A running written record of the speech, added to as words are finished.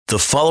The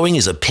following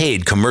is a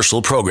paid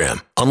commercial program.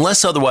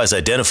 Unless otherwise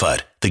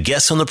identified, the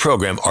guests on the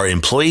program are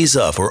employees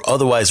of or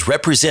otherwise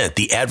represent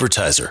the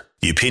advertiser.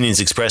 The opinions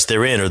expressed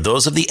therein are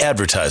those of the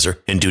advertiser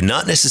and do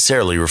not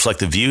necessarily reflect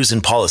the views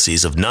and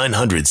policies of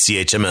 900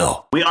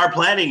 CHML. We are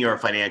planning your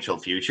financial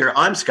future.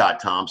 I'm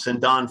Scott Thompson.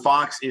 Don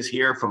Fox is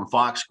here from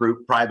Fox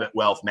Group Private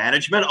Wealth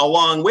Management.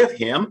 Along with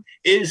him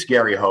is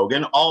Gary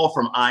Hogan, all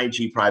from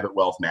IG Private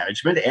Wealth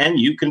Management. And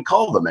you can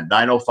call them at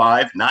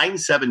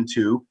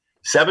 905-972-7420,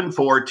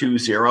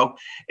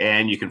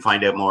 and you can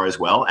find out more as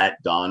well at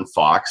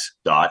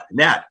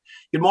donfox.net.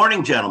 Good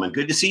morning, gentlemen.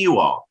 Good to see you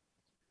all.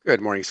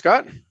 Good morning,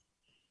 Scott.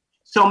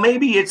 So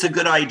maybe it's a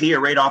good idea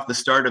right off the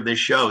start of this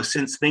show,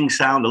 since things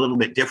sound a little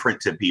bit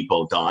different to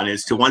people, Don,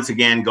 is to once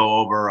again go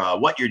over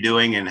what you're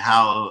doing and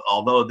how,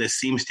 although this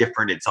seems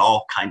different, it's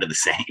all kind of the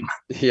same.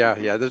 Yeah.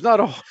 There's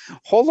not a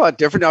whole lot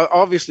different. Now,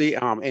 obviously,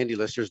 Andy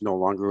Lister's no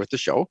longer with the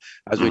show.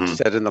 As we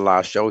said in the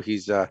last show,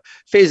 he's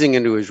phasing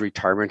into his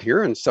retirement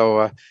here. And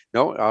so,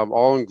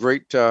 all in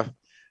great,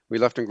 we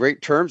left in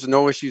great terms,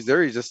 no issues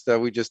there.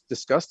 We just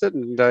discussed it,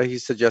 and he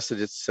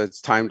suggested it's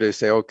time to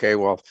say, okay,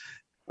 well,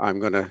 I'm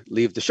going to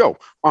leave the show.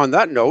 On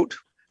that note,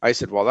 I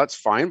said, well, that's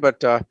fine.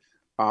 But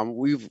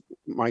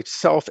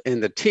myself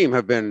and the team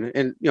have been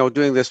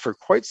doing this for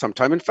quite some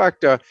time. In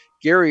fact,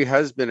 Gary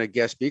has been a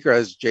guest speaker,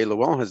 as Jay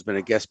Llewellyn has been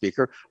a guest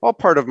speaker, all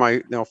part of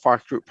my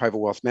Fox Group Private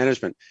Wealth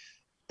Management.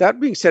 That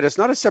being said, it's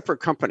not a separate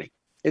company.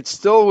 It's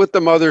still with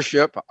the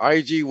mothership,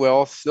 IG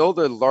Wealth, still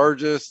the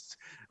largest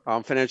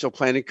financial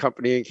planning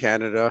company in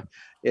Canada.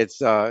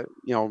 It's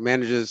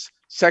manages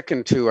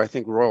second to, I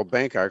think, Royal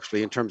Bank,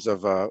 actually, in terms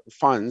of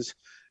funds.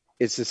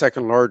 It's the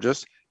second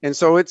largest. And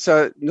so it's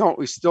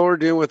we still are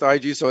dealing with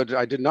IG. So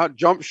I did not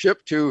jump ship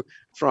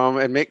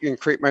and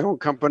create my own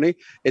company.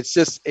 It's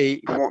just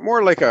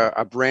more like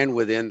a brand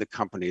within the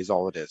company is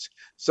all it is.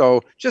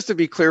 So just to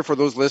be clear for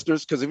those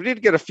listeners, because we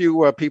did get a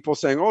few people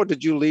saying, "Oh,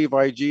 did you leave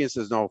IG?" And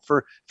says, "No,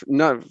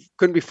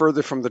 couldn't be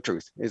further from the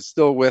truth. It's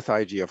still with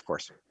IG, of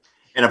course."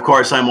 And of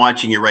course, I'm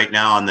watching you right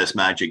now on this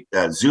magic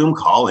Zoom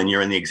call, and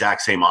you're in the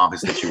exact same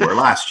office that you were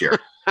last year.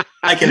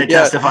 I can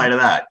testify to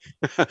that.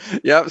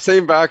 Yeah,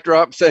 same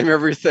backdrop, same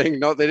everything.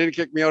 No, they didn't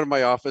kick me out of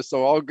my office,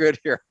 so all good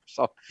here.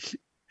 So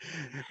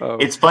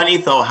it's funny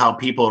though how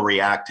people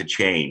react to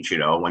change.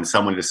 When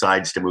someone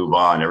decides to move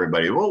on,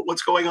 everybody, well,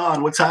 what's going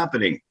on? What's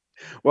happening?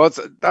 Well,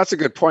 that's a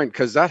good point,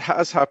 because that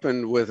has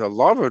happened with a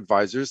lot of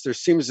advisors. There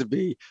seems to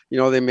be,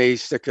 they may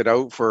stick it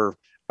out for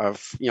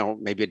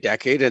maybe a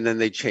decade, and then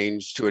they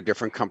change to a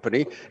different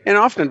company, and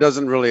often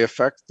doesn't really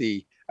affect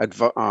the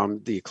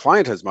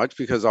client as much,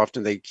 because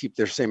often they keep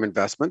their same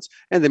investments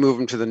and they move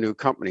them to the new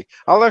company.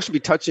 I'll actually be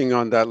touching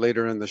on that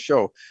later in the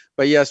show.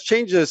 But yes,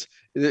 changes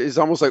is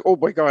almost like, oh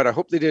my God, I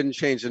hope they didn't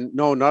change. And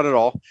no, not at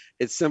all.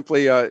 It's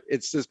simply,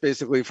 it's just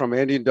basically from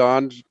Andy and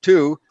Don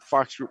to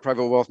Fox Group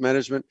Private Wealth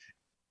Management,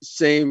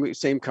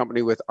 same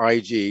company with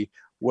IG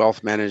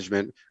Wealth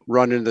Management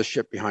running the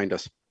ship behind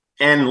us.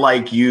 And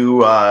like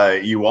you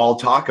all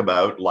talk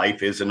about,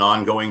 life is an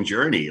ongoing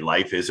journey.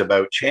 Life is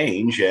about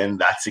change, and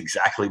that's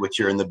exactly what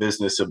you're in the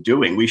business of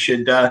doing. We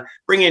should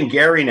bring in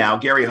Gary now,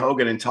 Gary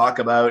Hogan, and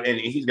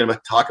he's going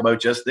to talk about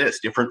just this,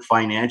 different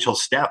financial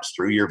steps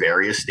through your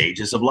various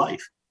stages of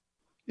life.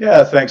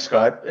 Yeah, thanks,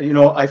 Scott.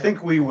 I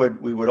think we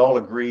would all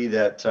agree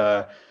that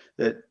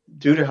that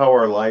due to how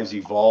our lives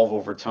evolve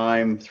over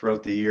time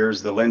throughout the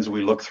years, the lens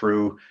we look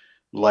through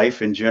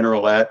life in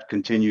general at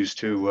continues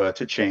to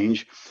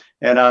change.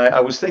 And I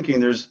was thinking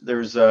there's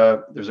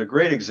a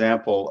great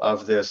example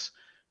of this.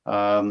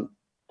 I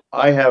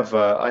have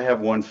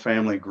one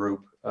family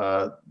group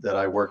that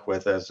I work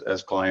with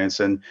as clients,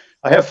 and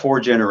I have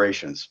 4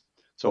 generations.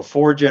 So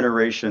 4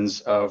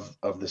 generations of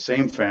the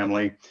same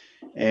family,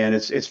 and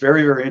it's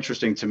very, very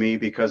interesting to me,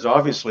 because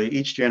obviously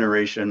each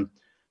generation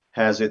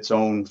has its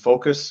own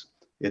focus,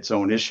 its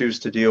own issues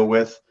to deal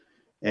with,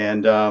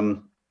 and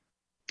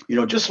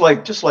just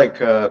like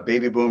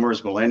baby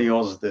boomers,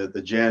 millennials,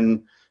 the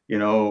Gen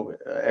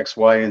X,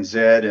 Y, and Z,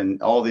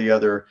 and all the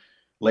other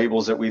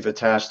labels that we've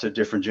attached to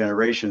different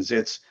generations.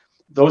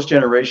 Those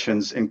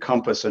generations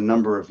encompass a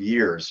number of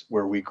years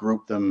where we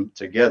group them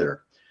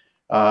together.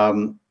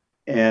 And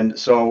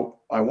so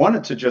I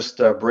wanted to just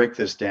break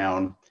this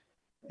down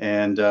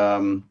and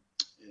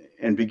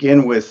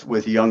begin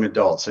with young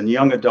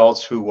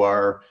adults who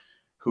are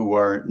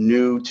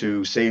new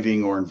to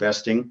saving or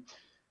investing.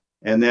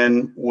 And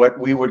then what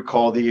we would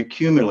call the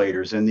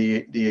accumulators. And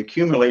the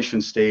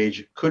accumulation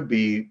stage could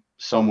be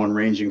someone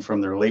ranging from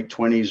their late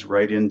 20s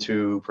right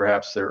into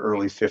perhaps their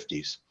early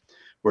 50s,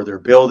 where they're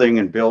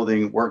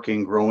building,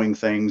 working, growing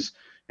things,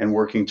 and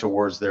working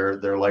towards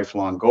their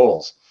lifelong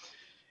goals.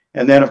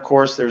 And then, of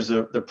course, there's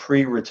the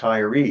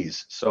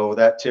pre-retirees. So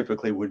that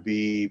typically would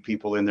be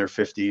people in their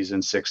 50s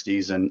and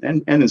 60s,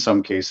 and in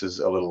some cases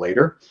a little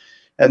later.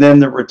 And then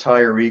the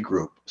retiree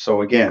group.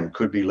 So again,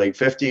 could be late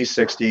 50s,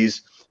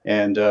 60s,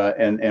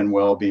 and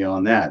well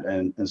beyond that.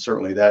 And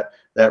certainly that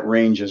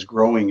range is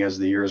growing as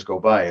the years go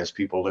by, as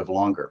people live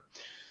longer.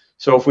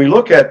 So if we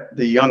look at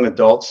the young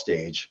adult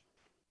stage,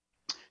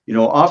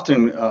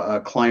 often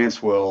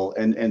clients will,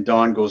 and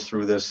Don goes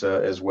through this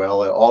as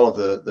well. All of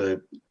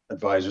the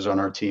advisors on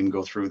our team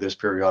go through this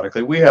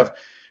periodically. We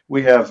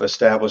have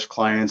established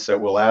clients that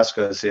will ask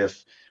us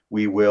if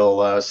we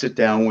will sit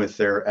down with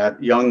their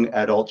young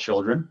adult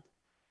children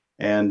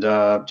and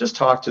just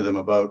talk to them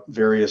about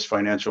various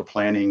financial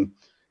planning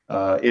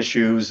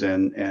issues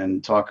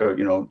and talk,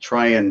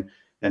 try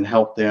and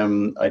help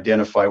them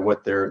identify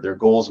what their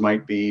goals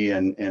might be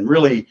and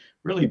really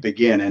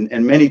begin.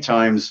 And many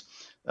times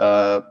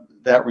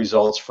that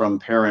results from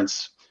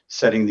parents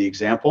setting the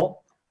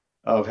example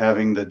of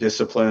having the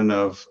discipline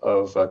of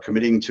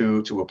committing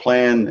to a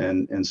plan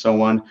and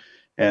so on,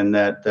 and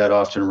that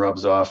often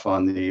rubs off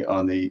on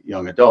the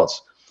young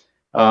adults.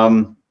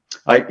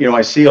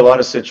 I see a lot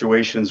of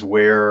situations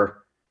where,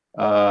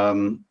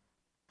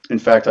 in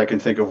fact, I can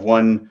think of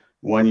one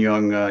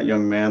young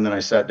man that I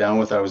sat down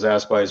with. I was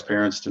asked by his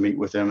parents to meet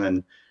with him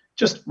and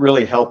just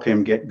really help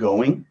him get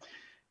going.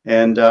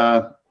 And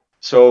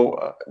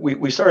so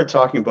we started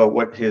talking about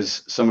what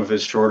some of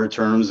his shorter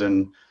terms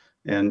and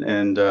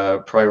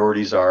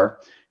priorities are.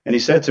 And he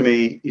said to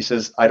me, he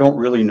says, I don't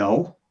really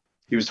know.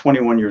 He was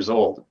 21 years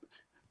old,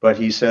 but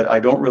he said, I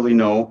don't really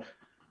know,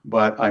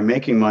 but I'm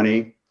making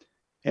money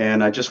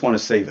and I just want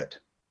to save it.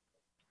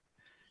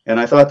 And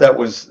I thought that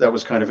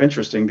was kind of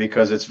interesting,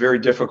 because it's very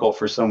difficult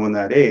for someone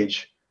that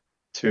age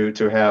to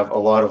have a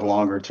lot of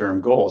longer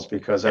term goals,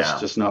 because that's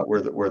just not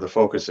where the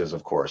focus is,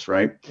 of course,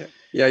 right?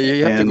 Yeah,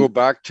 you have to go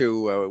back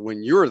to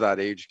when you were that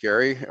age,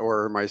 Gary,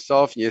 or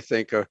myself, and you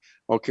think,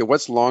 okay,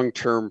 what's long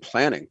term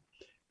planning?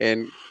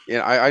 And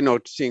I know,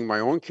 seeing my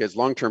own kids,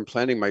 long term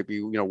planning might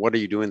be, what are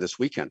you doing this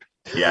weekend?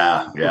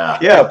 Yeah,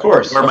 of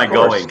course. Where am I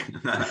going?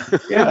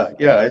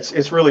 yeah,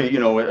 it's really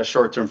a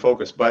short term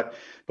focus, but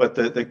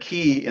the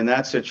key in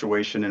that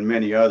situation and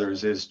many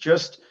others is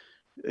just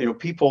young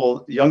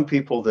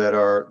people that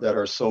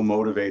are so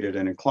motivated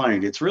and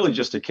inclined. It's really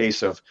just a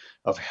case of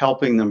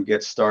helping them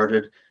get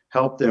started,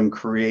 help them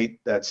create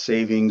that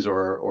savings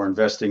or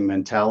investing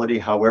mentality,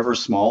 however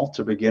small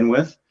to begin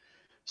with,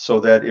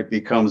 so that it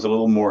becomes a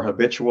little more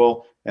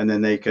habitual, and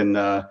then they can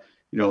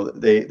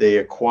they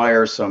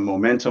acquire some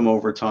momentum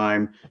over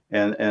time,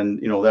 and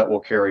that will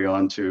carry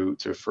on to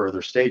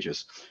further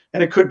stages.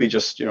 And it could be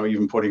just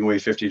even putting away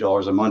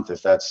 $50 a month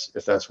if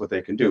that's what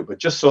they can do, but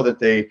just so that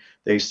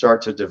they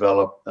start to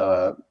develop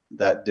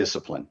that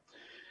discipline.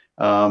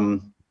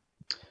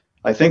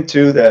 I think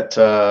too that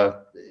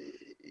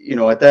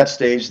at that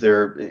stage,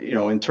 they're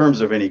in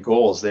terms of any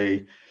goals,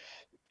 they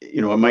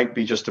it might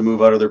be just to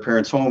move out of their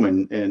parents' home,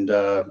 and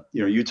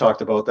you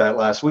talked about that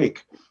last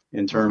week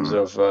in terms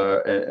of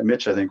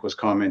Mitch, I think, was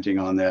commenting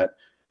on that.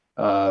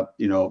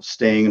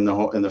 Staying in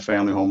the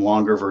family home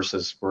longer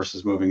versus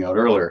moving out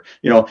earlier.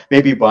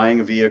 Maybe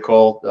buying a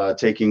vehicle,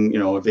 taking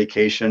a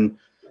vacation,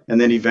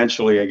 and then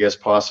eventually, I guess,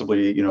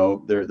 possibly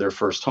their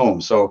first home.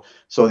 So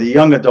the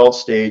young adult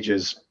stage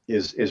is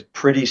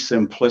pretty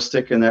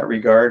simplistic in that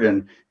regard,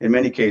 and in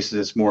many cases,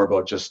 it's more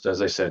about just,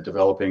 as I said,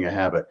 developing a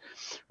habit.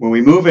 When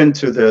we move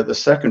into the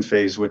second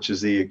phase, which is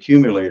the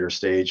accumulator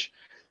stage,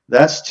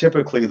 that's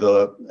typically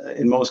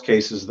in most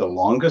cases, the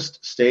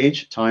longest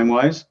stage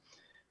time-wise,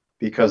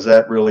 because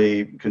that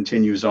really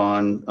continues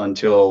on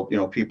until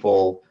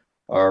people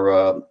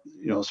are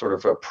sort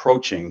of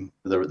approaching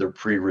the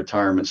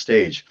pre-retirement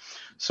stage.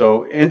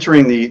 So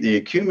entering the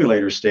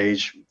accumulator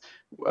stage,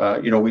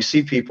 we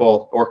see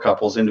people or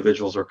couples,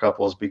 individuals or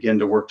couples, begin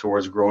to work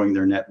towards growing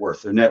their net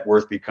worth. Their net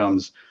worth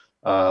becomes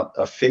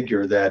a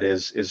figure that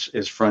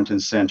is front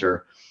and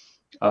center.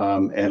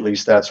 At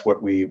least that's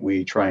what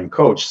we try and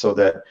coach, so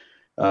that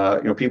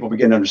people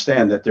begin to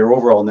understand that their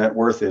overall net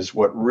worth is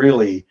what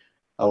really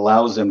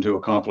allows them to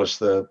accomplish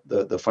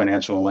the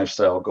financial and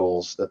lifestyle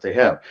goals that they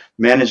have.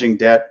 Managing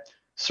debt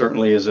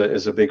certainly is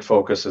a big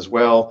focus as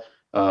well,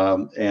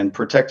 and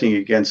protecting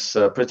against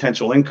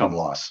potential income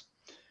loss.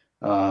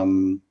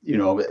 And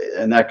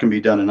that can be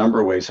done a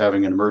number of ways.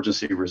 Having an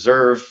emergency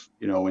reserve,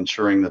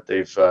 ensuring that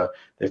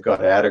they've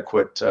got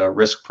adequate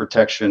risk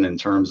protection in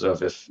terms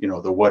of if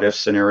the what if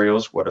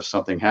scenarios. What if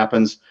something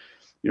happens?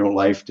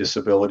 Life,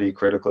 disability,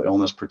 critical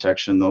illness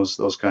protection,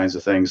 those kinds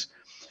of things.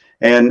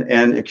 And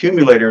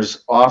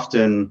accumulators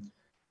often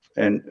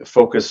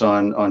focus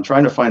on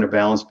trying to find a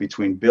balance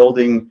between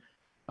building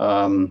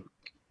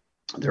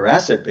their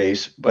asset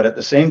base, but at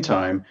the same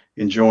time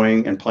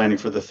enjoying and planning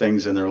for the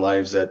things in their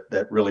lives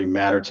that really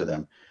matter to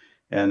them.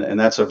 And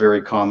that's a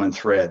very common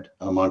thread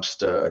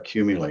amongst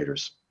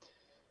accumulators.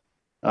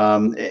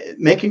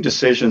 Making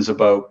decisions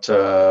about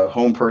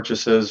home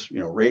purchases,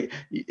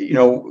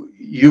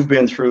 you've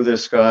been through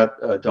this,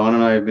 Scott. Don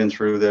and I have been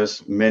through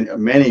this.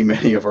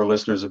 Many of our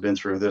listeners have been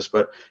through this.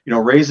 But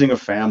raising a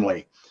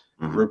family,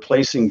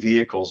 replacing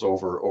vehicles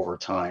over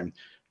time.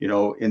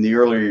 In the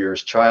earlier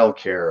years,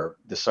 childcare,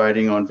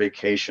 deciding on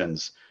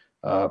vacations,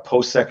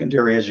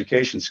 post-secondary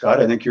education. Scott,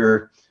 I think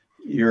we're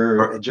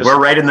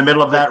right in the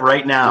middle of that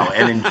right now,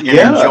 and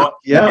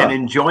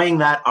enjoying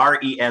that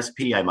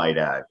RESP, I might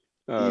add.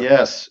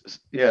 Yes.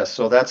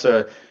 So that's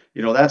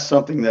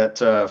something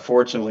that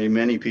fortunately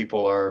many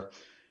people are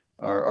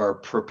are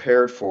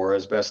prepared for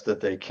as best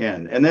that they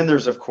can. And then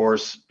there's, of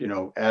course,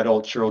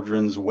 adult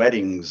children's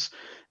weddings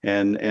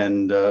and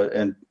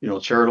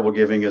charitable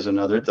giving is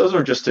another. Those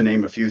are just to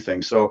name a few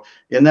things. So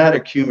in that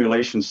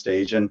accumulation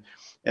stage, and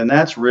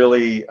that's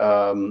really,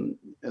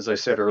 as I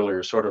said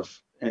earlier, sort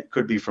of, it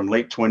could be from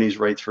late 20s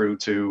right through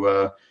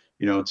to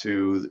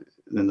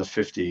in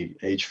the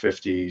age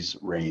 50s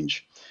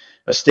range.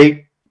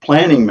 Estate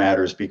planning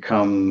matters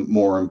become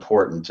more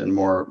important and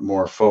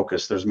more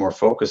focused. There's more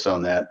focus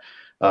on that.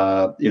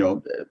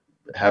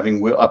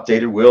 Having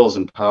updated wills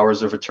and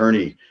powers of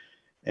attorney,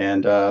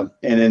 and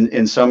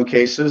in some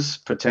cases,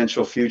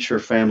 potential future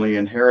family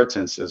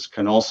inheritances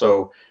can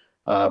also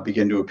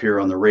begin to appear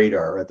on the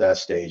radar at that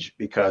stage,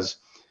 because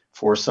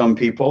for some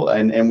people,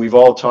 and we've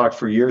all talked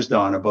for years,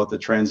 Don, about the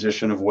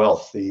transition of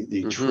wealth,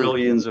 the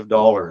trillions of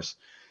dollars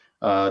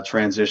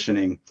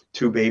transitioning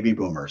to baby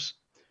boomers,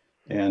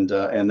 and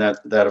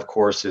that of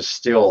course is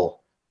still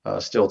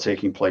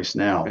taking place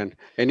now.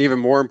 And even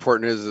more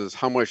important is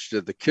how much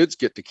did the kids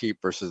get to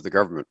keep versus the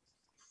government?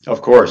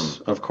 Of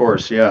course,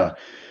 yeah.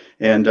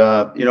 And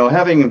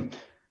having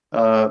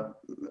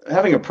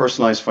a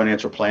personalized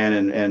financial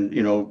plan,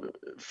 and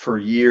for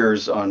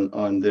years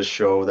on this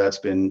show, that's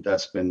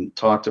been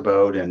talked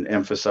about and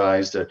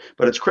emphasized.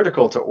 But it's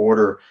critical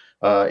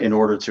in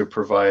order to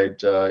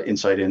provide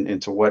insight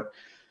into what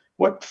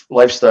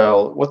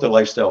the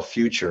lifestyle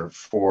future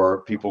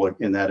for people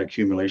in that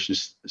accumulation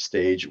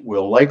stage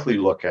will likely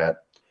look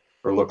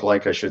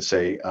like, I should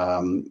say,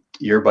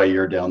 year by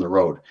year down the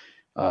road.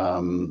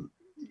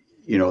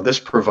 This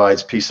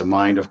provides peace of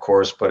mind, of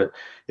course, but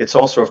it's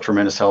also of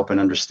tremendous help in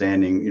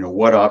understanding,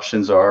 what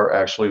options are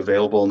actually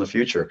available in the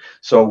future.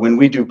 So when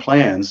we do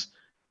plans,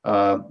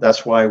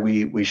 that's why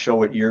we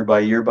show it year by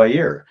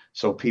year,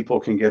 so people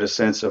can get a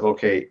sense of,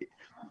 okay,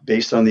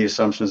 based on the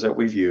assumptions that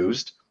we've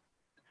used,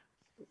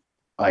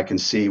 I can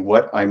see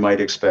what I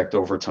might expect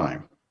over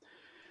time.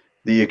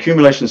 The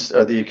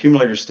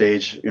accumulator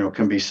stage,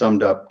 can be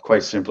summed up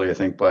quite simply, I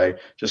think, by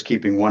just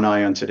keeping one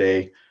eye on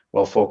today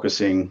while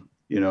focusing,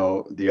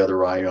 the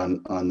other eye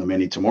on the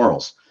many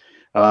tomorrows.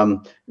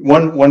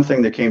 One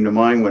thing that came to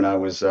mind when I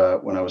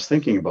was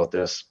thinking about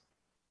this,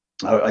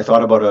 I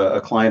thought about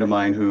a client of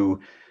mine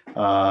who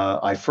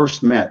I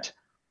first met.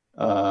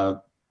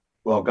 Now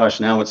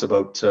it's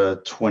about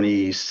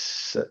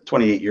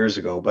 28 years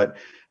ago, but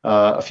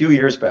a few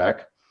years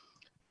back,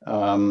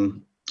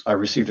 I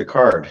received a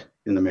card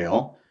in the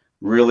mail.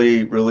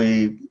 Really,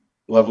 really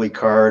lovely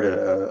card,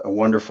 a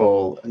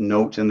wonderful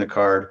note in the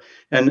card,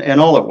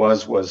 and all it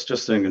was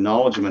just an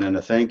acknowledgement and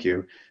a thank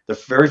you. The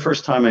very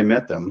first time I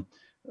met them,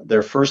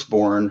 their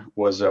firstborn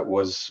was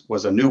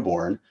a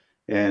newborn,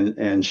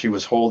 and she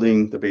was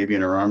holding the baby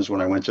in her arms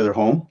when I went to their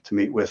home to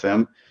meet with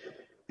them,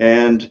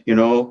 and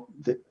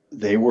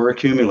they were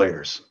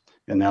accumulators,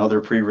 and now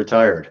they're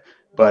pre-retired,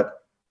 but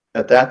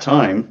at that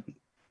time,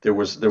 there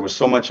was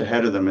so much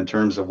ahead of them in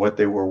terms of what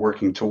they were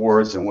working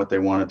towards and what they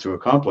wanted to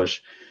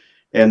accomplish.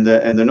 And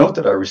the note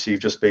that I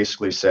received just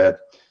basically said,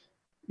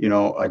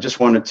 I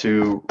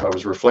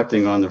was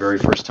reflecting on the very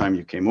first time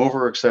you came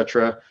over,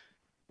 etc.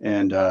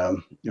 And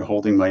you're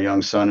holding my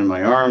young son in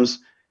my arms.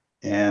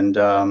 And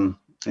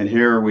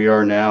here we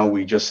are now.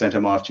 We just sent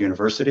him off to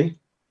university.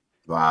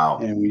 Wow.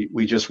 And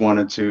we just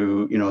wanted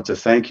to, to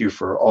thank you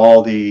for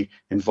all the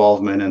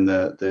involvement and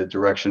the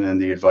direction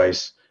and the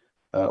advice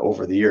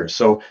over the years.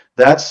 So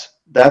that's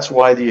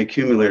why the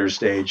accumulator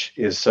stage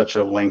is such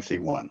a lengthy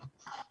one.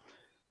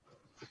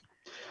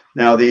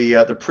 Now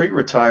the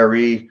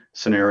pre-retiree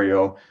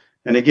scenario,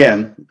 and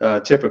again,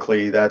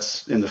 typically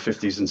that's in the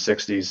 50s and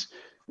 60s.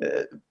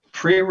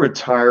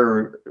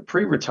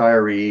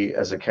 Pre-retiree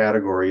as a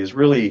category is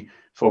really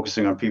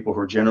focusing on people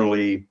who are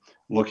generally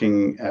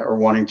looking at or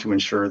wanting to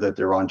ensure that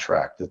they're on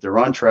track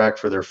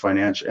for their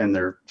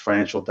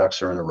financial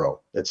ducks are in a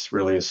row. It's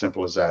really as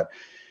simple as that.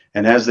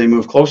 And as they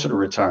move closer to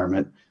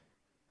retirement,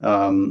 they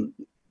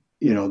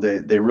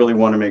really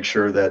want to make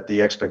sure that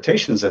the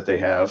expectations that they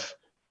have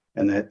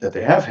and that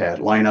they have had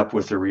line up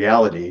with the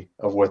reality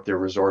of what their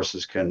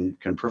resources can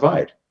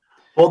provide.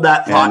 Hold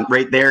that thought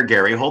right there,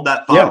 Gary. Hold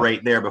that thought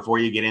right there before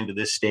you get into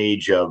this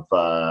stage of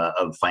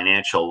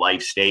financial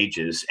life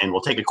stages. And we'll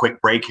take a quick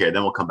break here.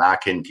 Then we'll come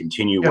back and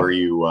continue where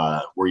you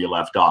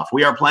left off.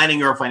 We are planning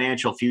your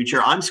financial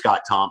future. I'm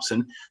Scott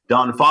Thompson.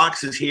 Don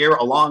Fox is here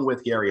along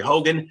with Gary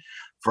Hogan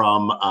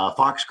from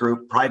Fox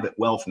Group Private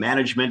Wealth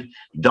Management,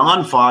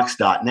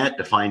 donfox.net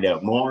to find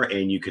out more.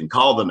 And you can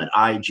call them at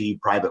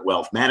IG Private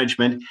Wealth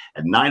Management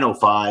at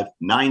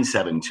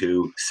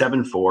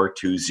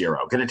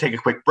 905-972-7420. Going to take a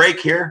quick break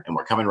here, and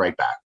we're coming right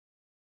back.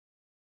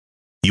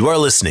 You are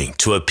listening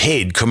to a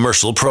paid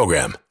commercial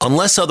program.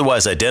 Unless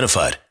otherwise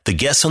identified, the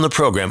guests on the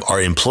program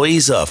are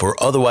employees of or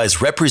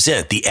otherwise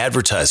represent the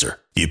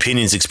advertiser. The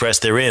opinions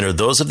expressed therein are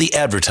those of the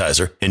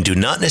advertiser and do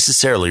not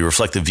necessarily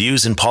reflect the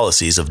views and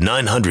policies of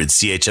 900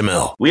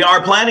 CHML. We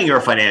are planning your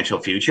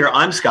financial future.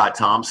 I'm Scott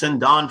Thompson.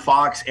 Don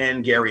Fox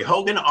and Gary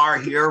Hogan are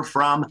here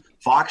from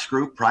Fox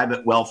Group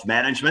Private Wealth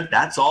Management.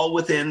 That's all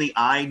within the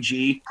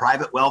IG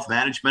Private Wealth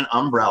Management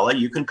umbrella.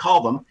 You can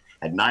call them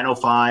at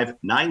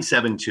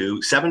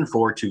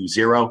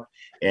 905-972-7420.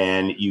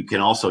 And you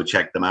can also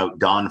check them out,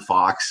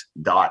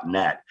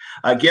 donfox.net.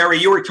 Gary,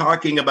 you were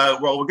talking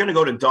about, well, we're going to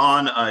go to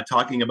Don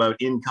talking about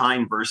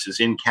in-kind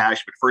versus in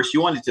cash. But first,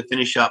 you wanted to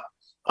finish up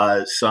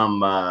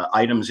some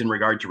items in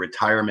regard to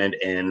retirement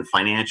and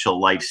financial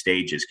life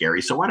stages,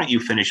 Gary. So why don't you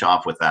finish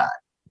off with that?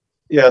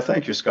 Yeah,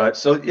 thank you, Scott.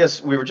 So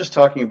yes, we were just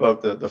talking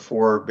about the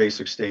four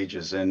basic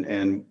stages,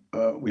 and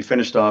we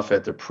finished off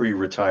at the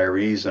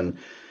pre-retirees, and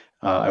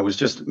I was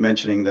just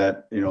mentioning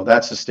that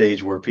that's the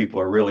stage where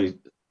people are really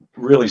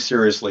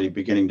seriously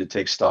beginning to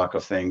take stock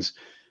of things,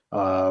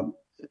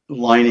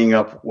 lining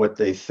up what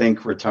they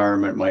think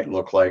retirement might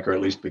look like, or at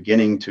least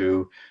beginning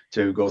to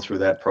go through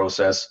that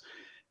process,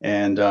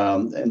 and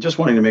just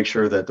wanting to make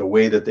sure that the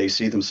way that they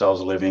see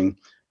themselves living,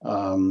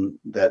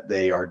 that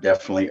they are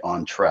definitely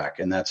on track.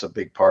 And that's a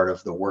big part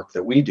of the work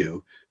that we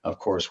do, of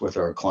course, with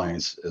our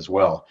clients as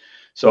well.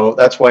 So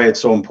that's why it's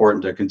so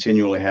important to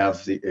continually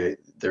have the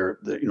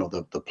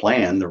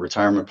plan, the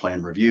retirement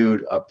plan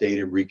reviewed,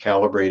 updated,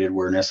 recalibrated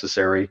where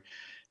necessary,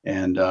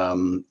 and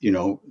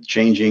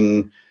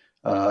changing,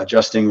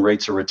 adjusting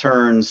rates of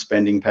return,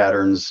 spending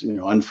patterns,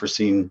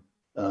 unforeseen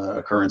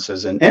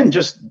occurrences, and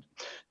just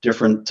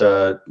different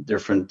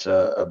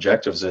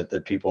objectives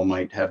that people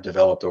might have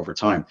developed over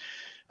time.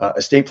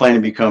 Estate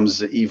planning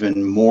becomes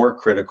even more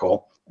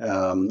critical,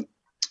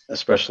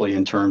 especially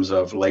in terms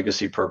of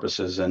legacy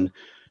purposes. And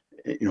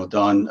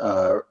Don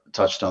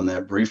touched on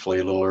that briefly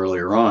a little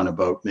earlier on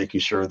about making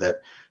sure that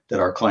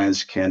our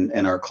clients can,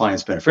 and our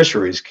clients'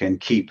 beneficiaries can,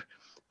 keep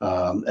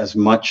as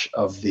much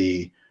of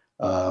the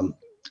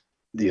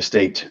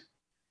estate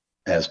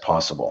as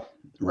possible,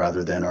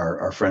 rather than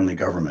our friendly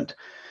government.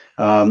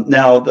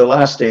 Now, the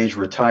last stage,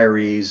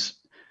 retirees.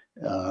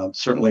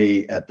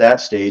 Certainly at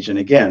that stage, and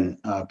again,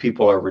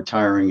 people are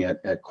retiring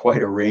at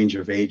quite a range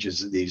of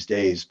ages these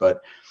days, but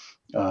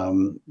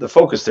the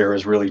focus there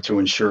is really to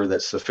ensure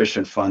that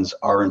sufficient funds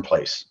are in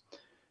place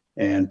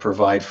and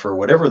provide for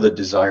whatever the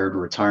desired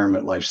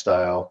retirement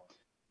lifestyle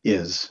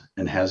is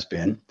and has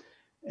been.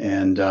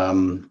 And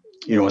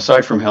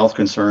aside from health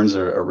concerns, a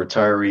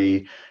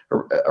retiree,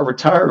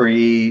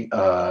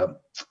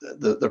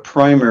 the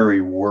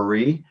primary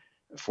worry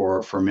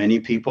for many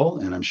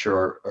people, and I'm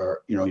sure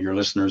your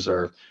listeners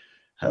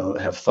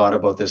have thought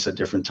about this at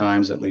different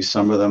times, at least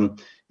some of them,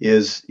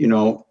 is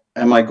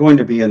am I going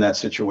to be in that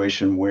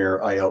situation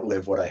where I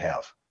outlive what I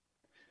have?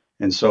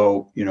 And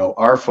so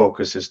our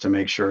focus is to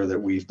make sure that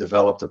we've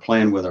developed a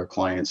plan with our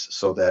clients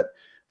so that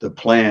the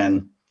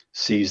plan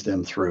sees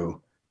them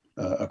through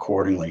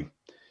accordingly.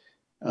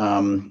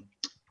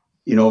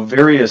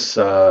 Various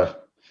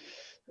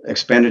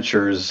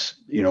expenditures,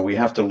 we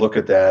have to look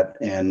at that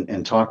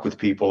and talk with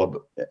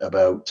people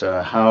about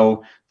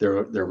how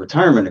their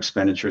retirement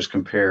expenditures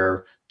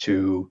compare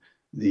to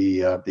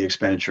the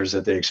expenditures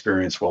that they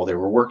experienced while they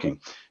were working.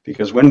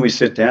 Because when we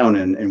sit down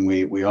and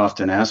we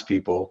often ask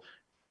people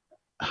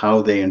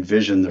how they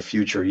envision the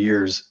future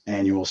year's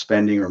annual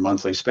spending or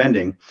monthly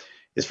spending,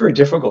 it's very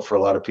difficult for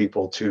a lot of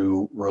people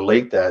to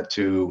relate that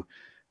to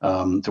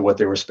what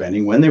they were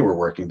spending when they were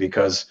working,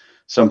 because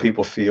some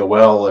people feel,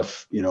 well,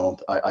 if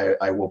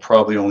I will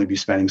probably only be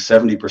spending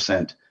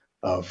 70%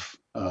 of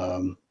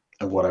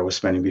what I was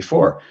spending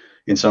before.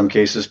 In some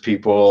cases,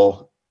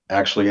 people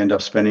actually end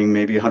up spending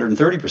maybe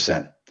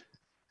 130%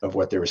 of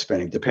what they were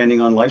spending,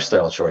 depending on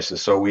lifestyle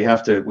choices. So we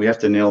have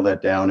to nail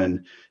that down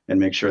and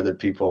make sure that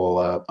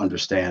people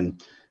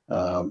understand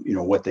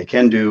what they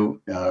can do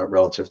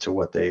relative to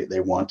what they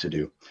want to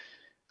do.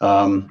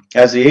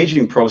 As the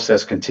aging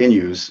process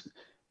continues,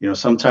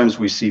 sometimes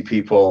we see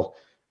people,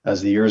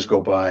 as the years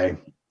go by,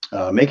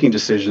 making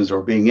decisions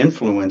or being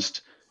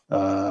influenced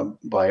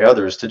by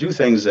others to do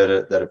things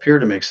that appear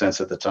to make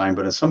sense at the time,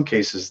 but in some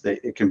cases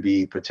it can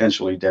be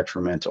potentially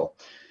detrimental.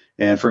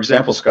 And for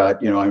example,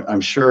 Scott,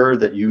 I'm sure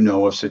that you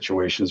know of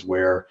situations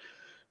where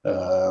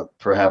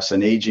perhaps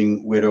an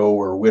aging widow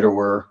or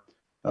widower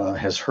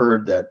has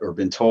heard that or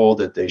been told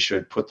that they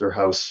should put their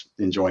house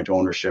in joint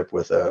ownership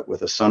with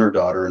a son or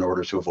daughter in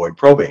order to avoid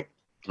probate.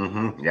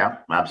 Mm-hmm. Yeah,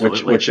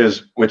 absolutely.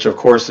 Which of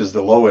course is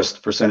the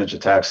lowest percentage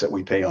of tax that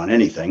we pay on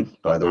anything,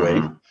 by the way.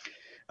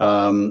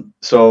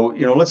 So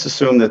let's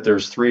assume that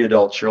there's 3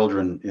 adult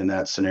children in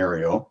that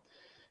scenario,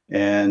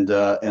 and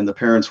the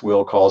parents'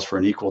 will calls for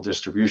an equal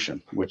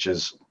distribution, which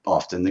is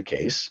often the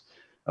case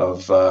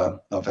of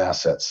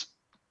assets.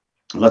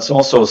 Let's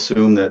also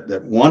assume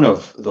that one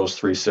of those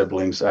 3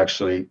 siblings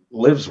actually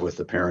lives with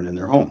the parent in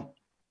their home.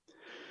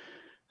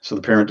 So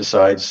the parent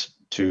decides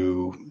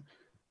to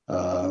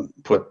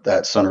put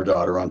that son or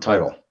daughter on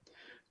title.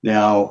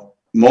 Now,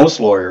 most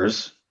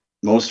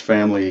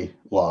family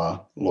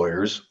law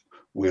lawyers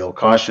will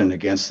caution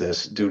against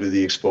this due to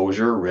the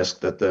exposure risk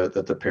that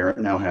the parent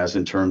now has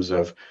in terms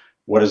of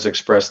what is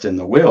expressed in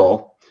the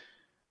will,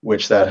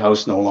 which that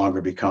house no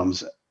longer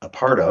becomes a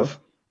part of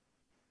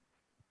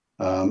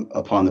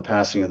upon the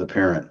passing of the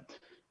parent.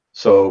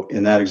 So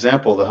in that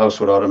example, the house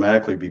would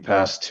automatically be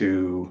passed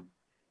to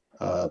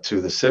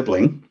the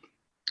sibling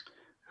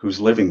who's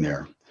living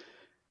there.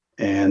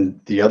 And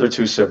the other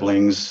two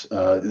siblings,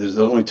 there's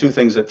only three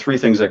things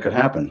that could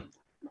happen.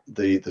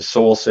 The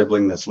sole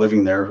sibling that's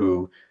living there,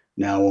 who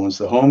now owns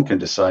the home, can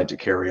decide to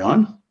carry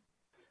on,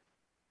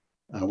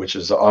 which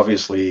is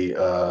obviously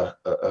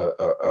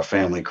a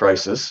family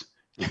crisis.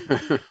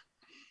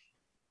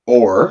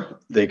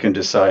 Or they can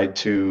decide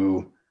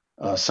to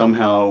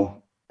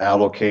somehow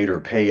allocate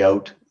or pay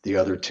out the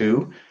other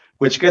two,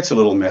 which gets a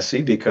little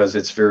messy because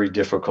it's very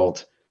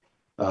difficult.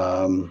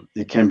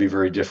 It can be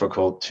very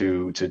difficult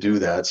to do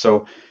that.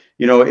 So,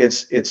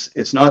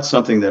 it's not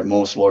something that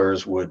most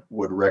lawyers would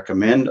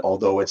recommend,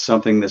 although it's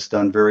something that's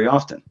done very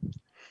often.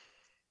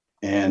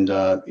 And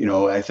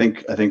I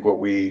think what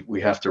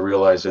we have to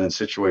realize that in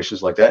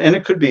situations like that, and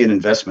it could be an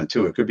investment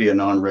too, it could be a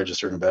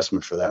non-registered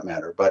investment for that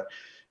matter, but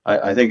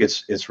I think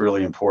it's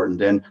really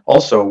important. And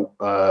also,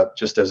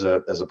 just as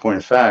a point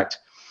of fact,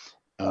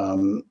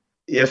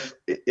 if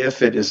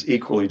it is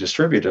equally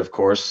distributed, of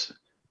course,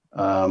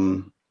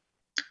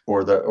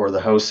 or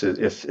the house,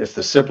 if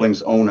the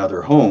siblings own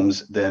other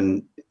homes,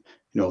 then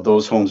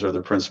those homes are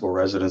their principal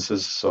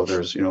residences. So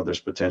there's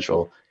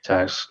potential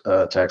tax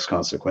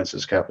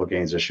consequences, capital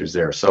gains issues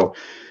there. So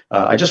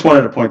I just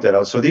wanted to point that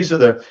out. So these are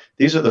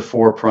the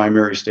four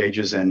primary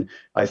stages, and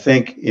I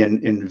think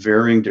in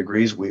varying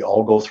degrees we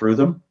all go through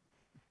them,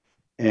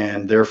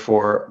 and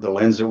therefore the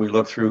lens that we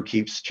look through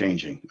keeps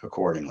changing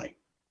accordingly.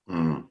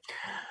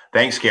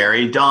 Thanks,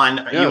 Gary.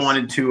 Don, Yes. You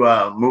wanted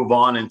to move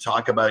on and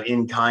talk about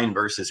in kind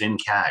versus in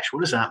cash.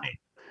 What does that mean?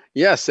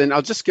 Yes, and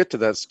I'll just get to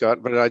that,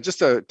 Scott. But just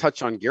to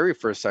touch on Gary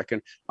for a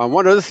second.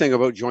 One other thing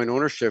about joint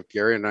ownership,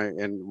 Gary,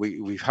 and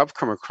we have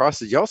come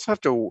across is you also have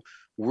to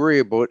worry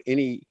about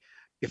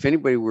if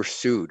anybody were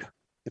sued,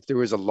 if there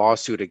was a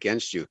lawsuit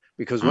against you,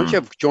 because once you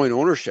have joint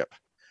ownership,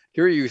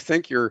 here you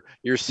think you're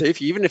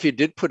safe, even if you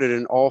did put it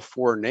in all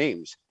four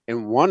names,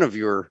 and one of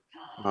your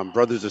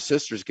brothers or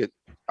sisters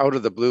out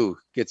of the blue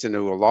gets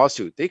into a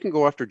lawsuit, they can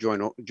go after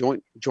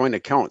joint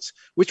accounts,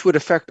 which would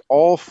affect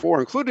all four,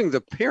 including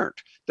the parent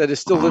that is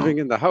still living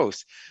in the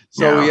house.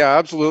 So yeah,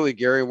 absolutely,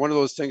 Gary. One of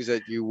those things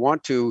that you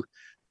want to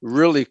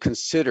really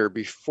consider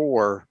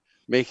before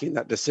making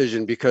that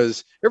decision,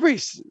 because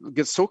everybody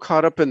gets so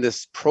caught up in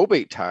this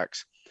probate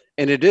tax,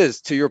 and it is,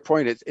 to your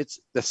point, it's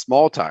the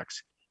small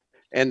tax,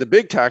 and the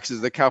big tax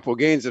is the capital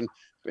gains. And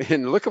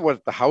look at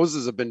what the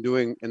houses have been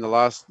doing in the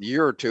last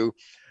year or two.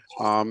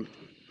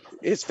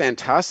 It's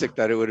fantastic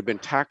that it would have been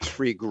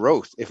tax-free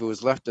growth if it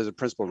was left as a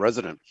principal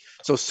resident.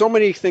 So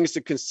many things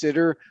to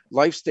consider,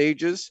 life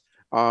stages.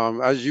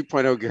 As you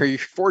point out, Gary,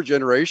 4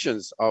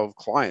 generations of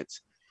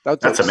clients.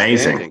 That's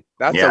amazing.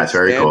 That's outstanding. It's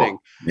very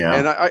cool. Yeah.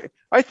 And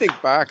I think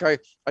back, I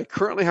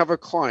currently have a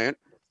client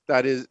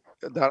that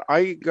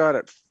I got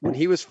it when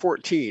he was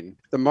 14.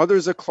 The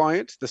mother's a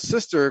client, the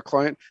sister a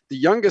client, the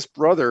youngest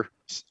brother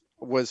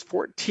was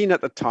 14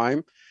 at the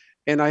time.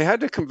 And I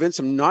had to convince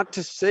him not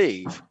to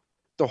save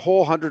the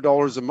whole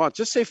 $100 a month.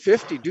 Just say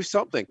 50, do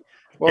something.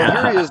 Well,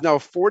 here he is now,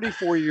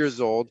 44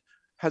 years old,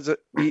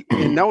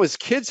 and now his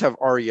kids have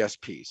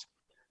RESPs.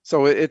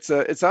 So it's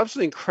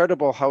absolutely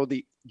incredible how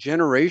the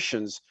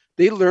generations,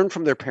 they learn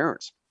from their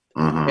parents.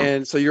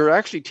 And so you're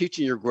actually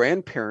teaching your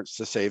grandparents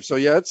to save. So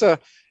yeah,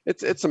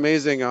 it's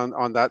amazing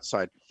on that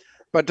side.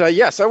 But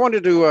yes, I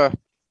wanted to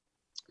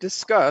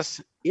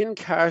discuss in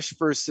cash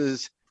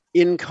versus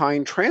in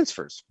kind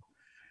transfers.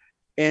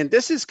 And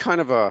this is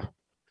kind of a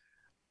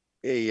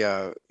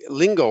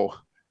lingo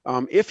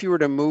if you were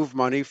to move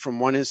money from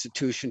one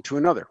institution to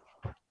another.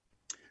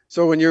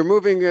 So when you're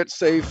moving it,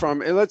 say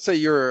let's say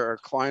you're a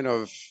client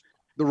of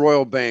the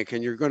Royal Bank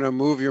and you're going to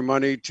move your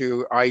money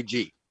to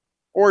IG,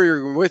 or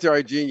you're with your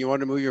IG and you want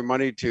to move your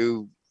money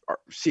to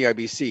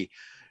CIBC,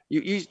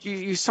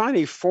 you sign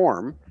a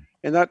form,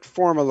 and that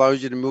form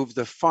allows you to move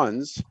the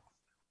funds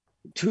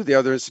to the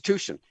other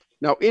institution.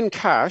 Now in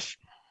cash,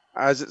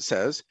 as it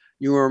says,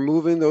 you are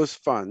moving those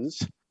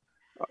funds.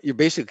 You're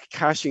basically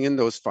cashing in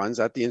those funds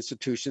at the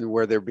institution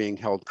where they're being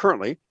held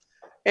currently,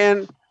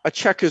 and a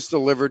check is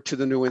delivered to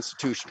the new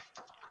institution,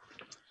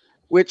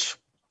 which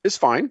is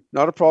fine,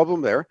 not a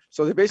problem there.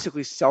 So they're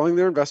basically selling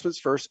their investments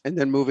first and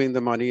then moving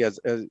the money as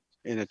in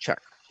a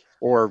check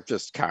or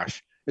just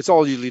cash. It's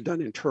all usually done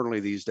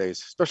internally these days,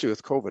 especially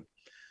with COVID.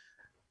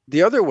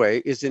 The other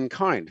way is in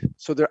kind.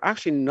 So they're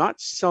actually not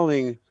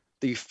selling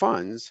the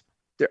funds,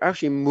 they're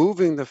actually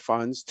moving the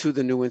funds to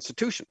the new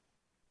institution.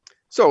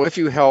 So if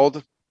you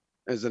held,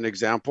 as an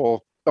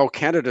example, Bell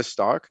Canada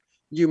stock,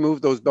 you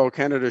move those Bell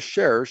Canada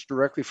shares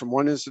directly from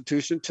one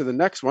institution to the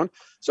next one.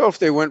 So if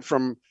they went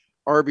from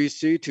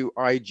RBC to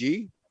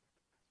IG,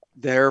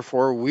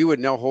 therefore we would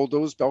now hold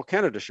those Bell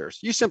Canada shares.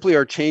 You simply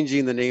are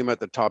changing the name at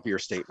the top of your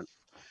statement.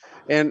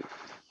 And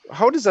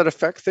how does that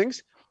affect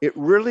things? It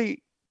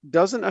really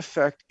doesn't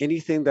affect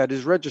anything that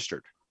is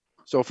registered.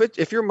 So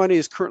if your money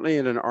is currently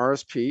in an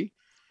RSP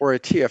or a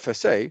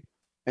TFSA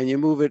and you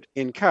move it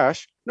in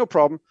cash, no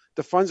problem.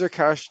 The funds are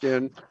cashed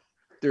in,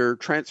 they're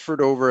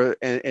transferred over,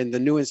 and the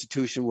new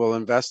institution will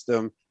invest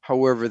them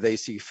however they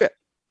see fit.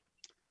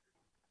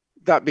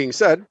 That being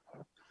said,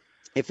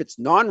 if it's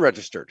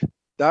non-registered,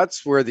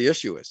 that's where the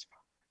issue is.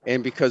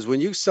 And because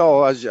when you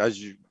sell, as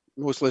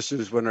most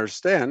listeners would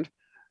understand,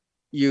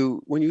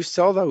 when you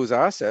sell those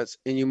assets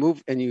and you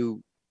move and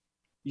you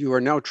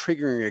are now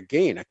triggering a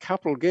gain, a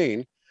capital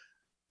gain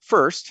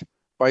first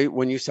by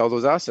when you sell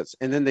those assets,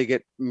 and then they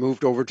get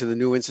moved over to the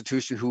new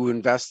institution who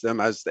invests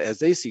them as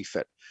they see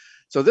fit.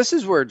 So this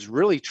is where it's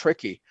really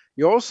tricky.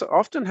 You also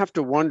often have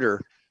to wonder,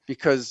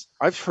 because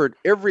I've heard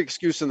every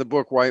excuse in the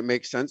book why it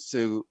makes sense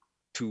to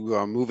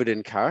move it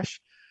in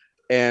cash,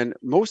 and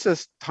most of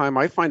the time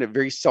I find it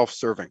very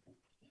self-serving.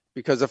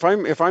 Because if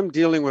I'm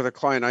dealing with a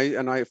client,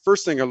 I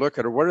first thing I look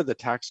at are, what are the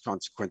tax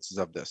consequences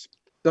of this?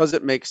 Does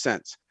it make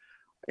sense?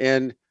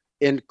 And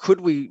could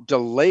we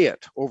delay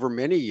it over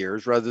many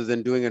years rather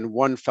than doing it in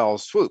one fell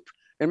swoop,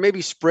 and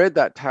maybe spread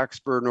that tax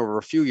burden over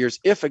a few years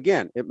if,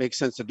 again, it makes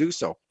sense to do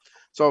so.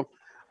 So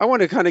I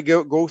want to kind of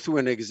go through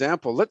an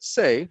example. Let's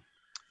say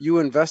you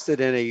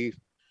invested in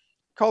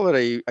call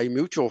it a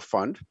mutual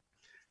fund,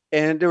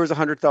 and there was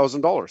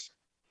 $100,000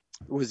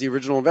 was the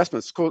original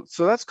investment.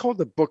 So that's called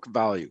the book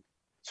value.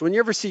 So when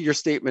you ever see your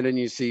statement and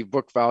you see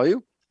book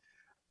value,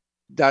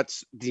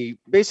 that's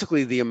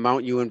basically the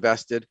amount you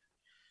invested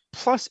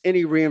plus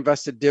any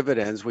reinvested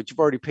dividends, which you've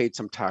already paid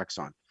some tax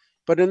on.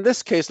 But in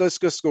this case, let's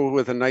just go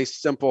with a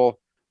nice simple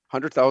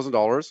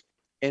 $100,000,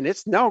 and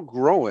it's now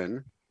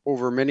growing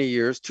over many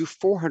years to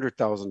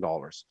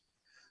 $400,000.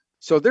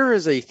 So there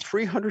is a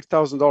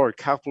 $300,000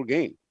 capital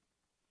gain.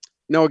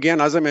 Now, again,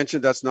 as I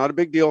mentioned, that's not a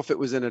big deal if it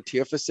was in a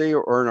TFSA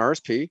or an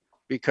RSP,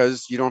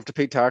 because you don't have to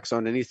pay tax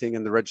on anything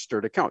in the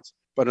registered accounts.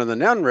 But on the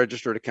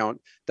non-registered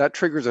account, that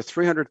triggers a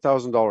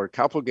 $300,000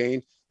 capital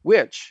gain,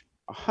 which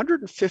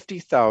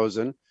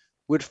 $150,000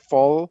 would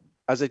fall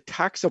as a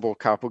taxable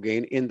capital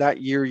gain in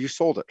that year you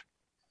sold it.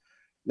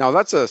 Now,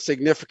 that's a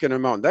significant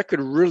amount. That could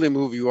really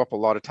move you up a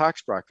lot of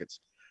tax brackets.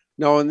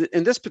 Now,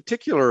 in this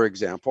particular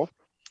example,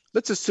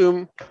 let's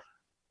assume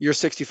you're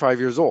 65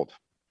 years old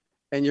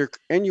and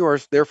you are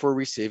therefore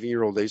receiving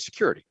your old age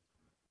security.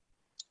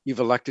 You've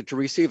elected to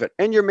receive it,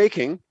 and you're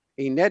making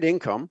a net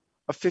income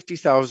of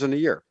 $50,000 a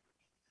year.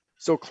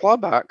 So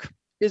clawback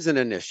isn't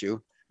an issue.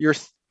 Your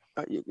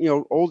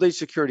old age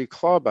security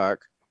clawback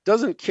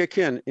doesn't kick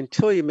in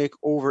until you make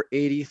over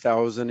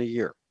 $80,000 a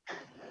year.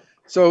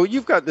 So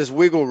you've got this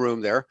wiggle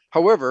room there.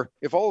 However,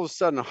 if all of a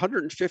sudden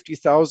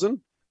 $150,000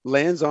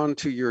 lands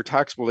onto your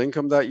taxable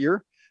income that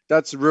year,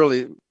 that's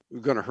really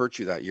going to hurt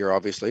you that year,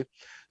 obviously.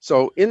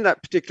 So in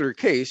that particular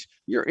case,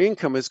 your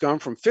income has gone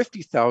from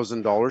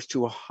 $50,000 to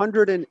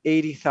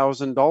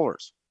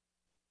 $180,000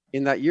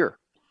 in that year.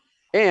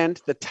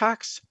 And the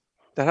tax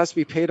that has to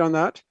be paid on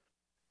that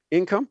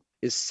income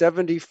is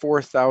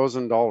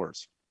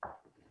 $74,000.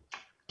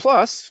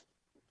 Plus,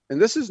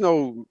 and this is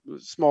no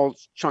small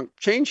chunk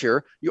change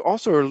here, you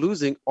also are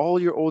losing all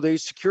your old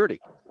age security,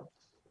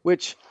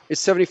 which is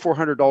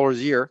 $7,400 a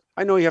year.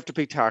 I know you have to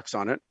pay tax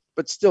on it,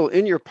 but still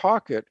in your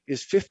pocket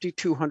is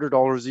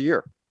 $5,200 a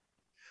year.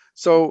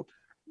 So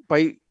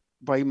by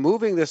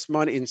moving this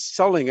money and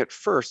selling it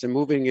first and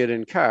moving it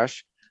in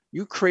cash,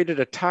 you created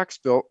a tax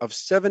bill of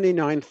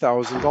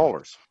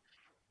 $79,000.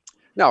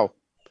 Now,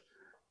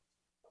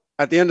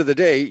 at the end of the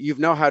day, you've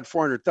now had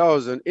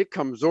 $400,000. It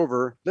comes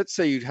over. Let's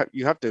say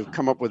you have to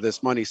come up with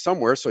this money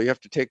somewhere, so you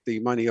have to take the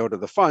money out of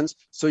the funds.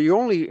 So you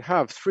only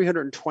have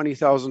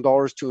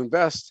 $320,000 to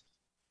invest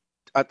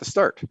at the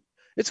start.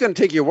 It's going to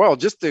take you a while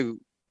just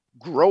to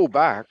grow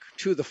back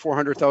to the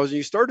 $400,000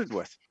 you started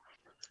with.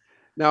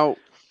 Now,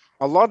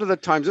 a lot of the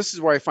times, this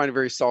is why I find it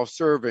very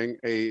self-serving.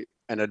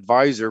 An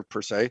advisor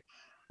per se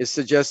is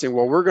suggesting,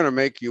 well, we're going to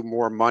make you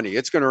more money.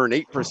 It's going to earn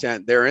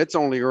 8% there. It's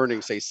only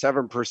earning, say,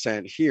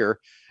 7% here.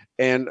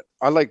 And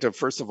I like to,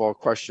 first of all,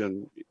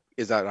 question,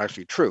 is that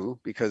actually true?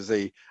 Because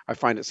I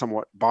find it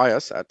somewhat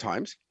biased at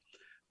times.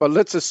 But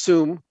let's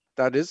assume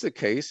that is the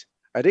case.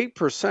 At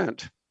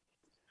 8%,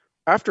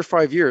 after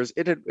 5 years,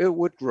 it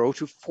would grow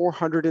to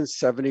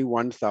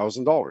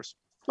 $471,000.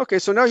 Okay,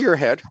 so now you're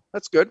ahead.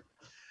 That's good.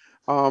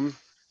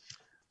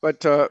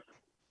 But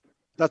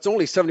that's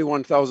only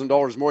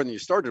 $71,000 more than you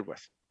started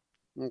with.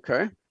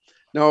 Okay.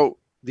 Now,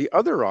 the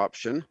other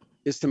option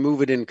is to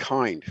move it in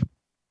kind.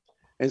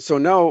 And so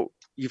now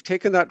you've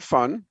taken that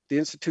fund, the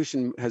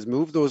institution has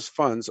moved those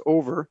funds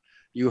over.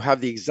 You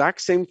have the exact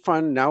same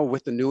fund now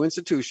with the new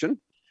institution.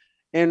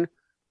 And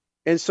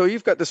so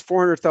you've got this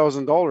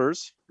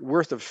 $400,000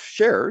 worth of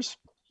shares.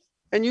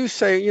 And you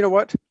say, you know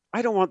what?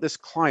 I don't want this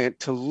client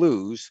to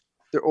lose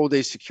their old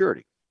age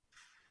security.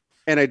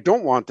 And I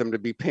don't want them to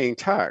be paying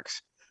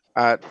tax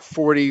at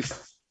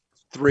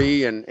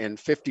 43 and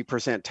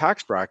 50%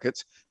 tax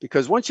brackets,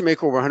 because once you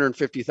make over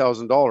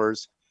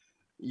 $150,000,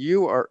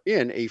 you are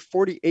in a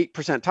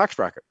 48% tax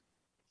bracket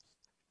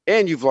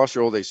and you've lost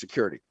your old age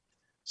security.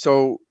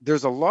 So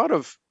there's a lot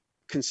of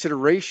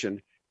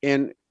consideration.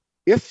 And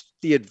if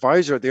the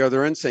advisor at the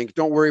other end saying,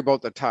 don't worry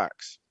about the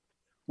tax,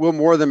 we'll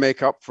more than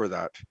make up for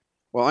that.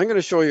 Well, I'm going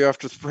to show you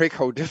after the break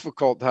how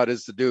difficult that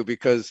is to do,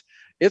 because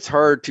it's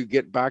hard to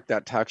get back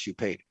that tax you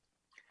paid.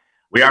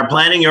 We are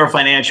planning your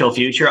financial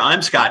future.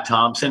 I'm Scott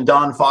Thompson.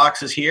 Don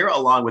Fox is here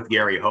along with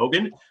Gary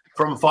Hogan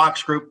from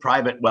Fox Group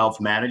Private Wealth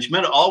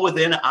Management, all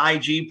within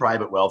IG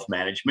Private Wealth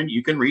Management.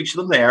 You can reach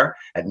them there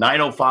at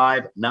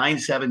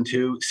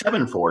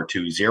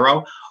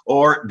 905-972-7420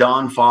 or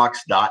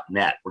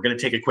donfox.net. We're going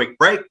to take a quick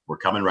break. We're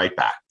coming right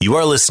back. You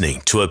are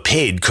listening to a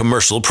paid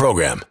commercial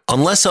program.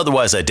 Unless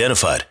otherwise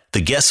identified,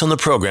 the guests on the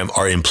program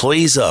are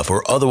employees of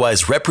or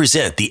otherwise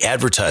represent the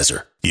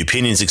advertiser. The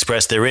opinions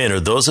expressed therein are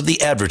those of the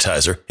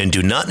advertiser and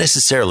do not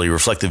necessarily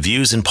reflect the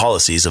views and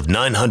policies of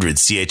 900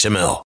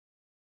 CHML.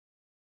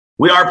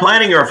 We are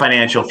planning your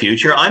financial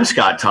future. I'm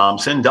Scott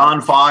Thompson.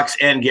 Don Fox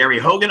and Gary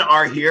Hogan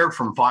are here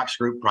from Fox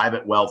Group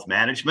Private Wealth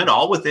Management,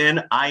 all within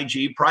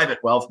IG Private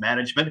Wealth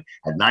Management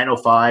at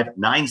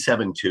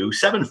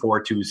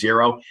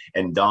 905-972-7420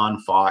 and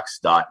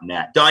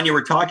donfox.net. Don, you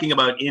were talking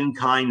about in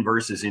kind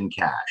versus in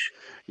cash.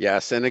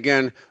 Yes, and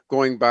again,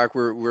 going back,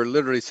 we're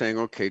literally saying,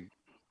 okay,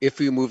 if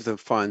you move the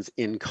funds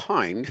in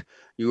kind,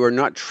 you are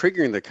not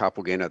triggering the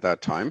capital gain at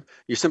that time.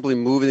 You're simply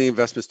moving the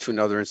investments to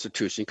another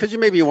institution because you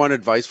maybe want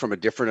advice from a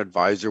different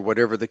advisor,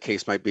 whatever the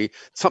case might be,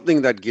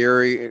 something that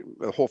Gary,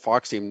 the whole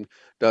Fox team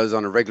does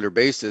on a regular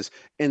basis.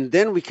 And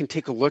then we can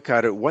take a look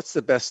at it. What's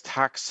the best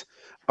tax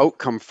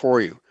outcome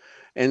for you?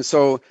 And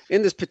so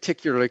in this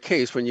particular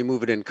case, when you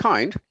move it in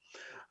kind,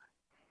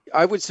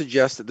 I would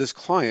suggest that this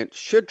client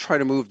should try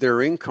to move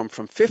their income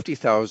from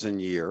 $50,000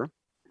 a year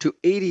to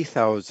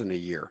 $80,000 a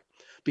year,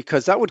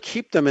 because that would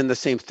keep them in the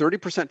same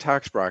 30%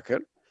 tax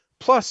bracket,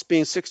 plus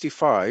being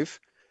 65,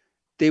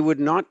 they would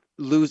not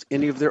lose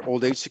any of their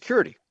old age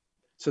security.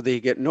 So they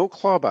get no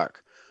clawback.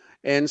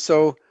 And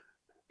so,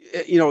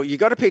 you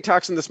got to pay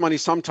tax on this money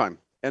sometime.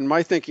 And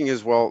my thinking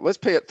is, well, let's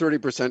pay it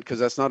 30% because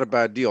that's not a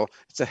bad deal.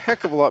 It's a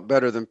heck of a lot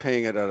better than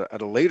paying it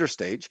at a later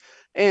stage.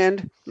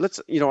 And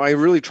I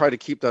really try to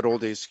keep that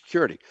old age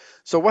security.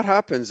 So what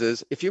happens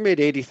is if you made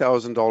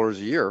 $80,000 a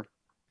year,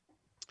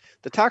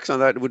 the tax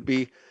on that would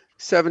be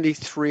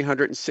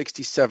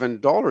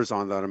 $7,367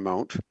 on that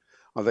amount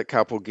of that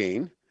capital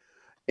gain.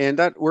 And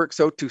that works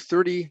out to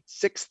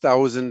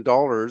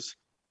 $36,000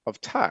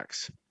 of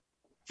tax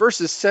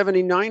versus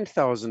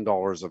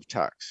 $79,000 of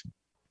tax.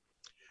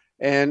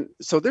 And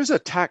so there's a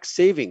tax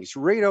savings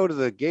right out of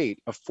the gate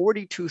of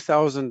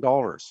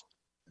 $42,000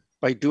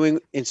 by doing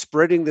and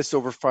spreading this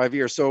over 5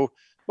 years. So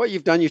what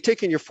you've done, you've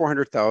taken your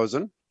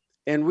 $400,000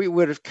 and we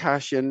would have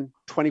cashed in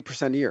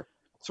 20% a year.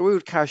 So we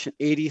would cash in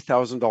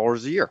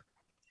 $80,000 a year.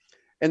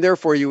 And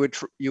therefore, you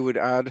would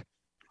add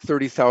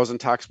 30,000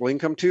 taxable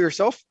income to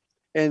yourself,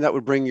 and that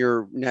would bring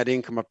your net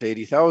income up to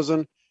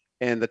 80,000,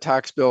 and the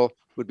tax bill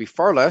would be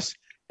far less,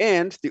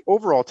 and the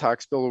overall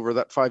tax bill over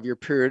that 5-year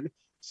period,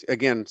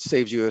 again,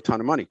 saves you a ton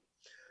of money.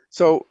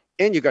 So,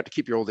 and you got to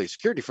keep your old age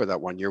security for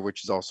that 1 year,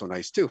 which is also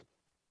nice too.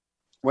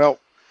 Well,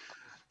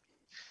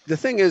 the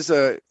thing is,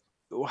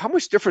 how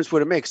much difference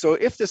would it make? So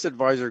if this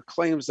advisor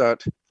claims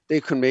that they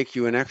can make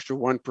you an extra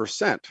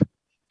 1%,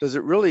 does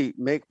it really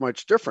make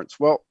much difference?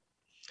 Well,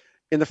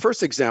 in the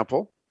first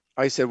example,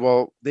 I said,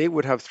 well, they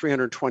would have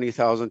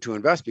 $320,000 to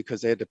invest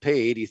because they had to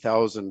pay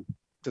 $80,000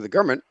 to the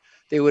government.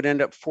 They would end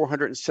up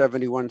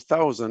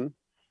 $471,000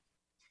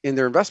 in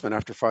their investment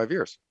after 5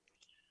 years.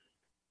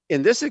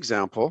 In this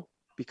example,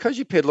 because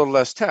you paid a little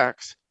less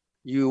tax,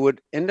 you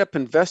would end up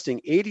investing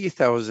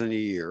 $80,000 a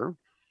year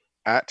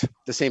at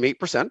the same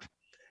 8%.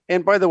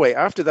 And by the way,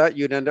 after that,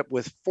 you'd end up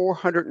with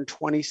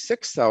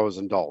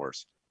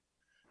 $426,000.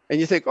 And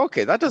you think,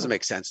 okay, that doesn't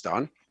make sense,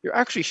 Don. You're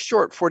actually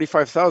short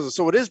 $45,000.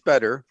 So it is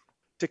better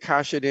to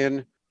cash it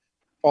in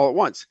all at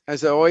once. I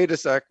said, oh, wait a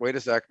sec,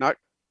 not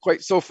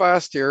quite so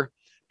fast here.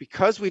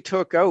 Because we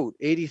took out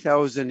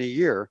 $80,000 a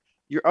year,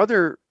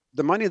 the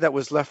money that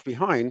was left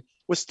behind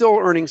was still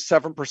earning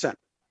 7%.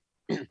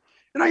 And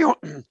I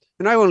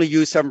only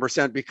use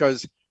 7%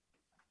 because,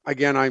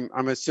 again,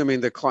 I'm assuming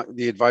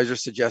the advisor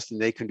suggesting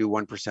they can do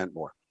 1%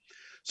 more.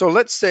 So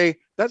let's say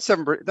that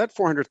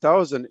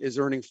 400,000 is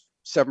earning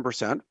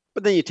 7%,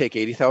 but then you take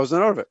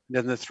 80,000 out of it.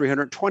 Then the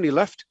 320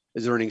 left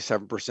is earning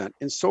 7%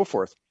 and so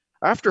forth.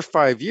 After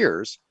 5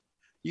 years,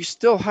 you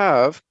still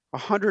have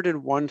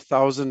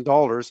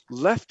 $101,000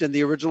 left in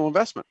the original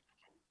investment.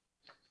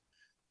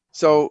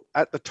 So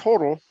at the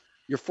total,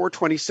 your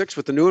 426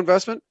 with the new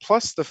investment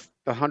plus the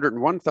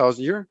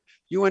 101,000 a year,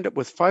 you end up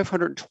with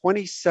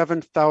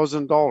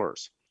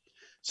 $527,000.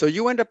 So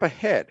you end up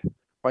ahead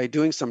by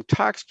doing some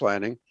tax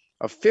planning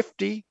of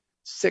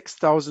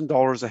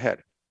 $56,000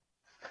 ahead.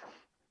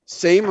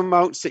 Same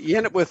amounts that you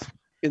end up with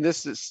in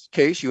this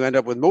case, you end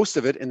up with most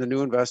of it in the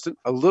new investment,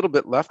 a little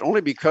bit left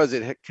only because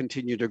it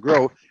continued to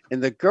grow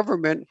and the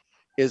government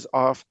is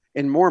off.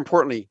 And more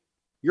importantly,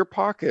 your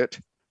pocket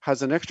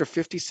has an extra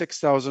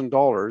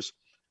 $56,000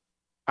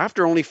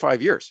 after only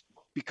 5 years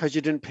because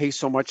you didn't pay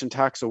so much in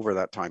tax over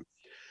that time.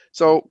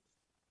 So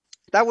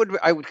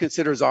I would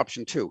consider as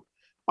option 2.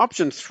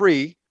 Option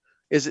 3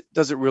 is,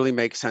 does it really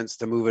make sense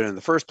to move it in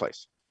the first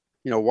place?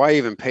 Why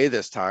even pay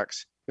this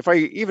tax?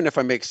 Even if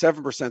I make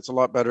 7%, it's a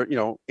lot better.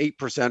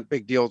 8%,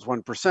 big deal, it's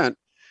 1%.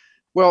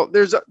 Well,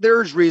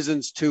 there's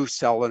reasons to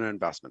sell an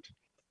investment.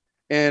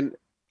 And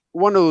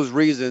one of those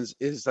reasons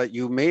is that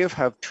you may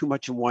have too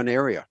much in one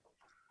area.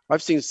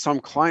 I've seen some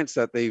clients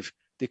that they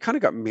kind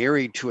of got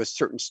married to a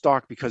certain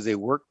stock because they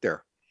worked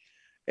there.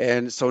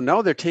 And so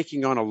now they're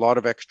taking on a lot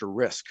of extra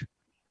risk.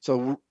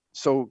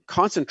 So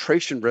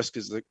concentration risk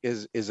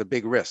is a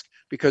big risk,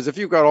 because if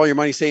you've got all your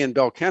money, say in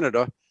Bell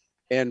Canada,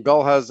 and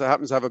Bell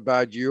happens to have a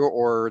bad year,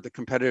 or the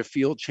competitive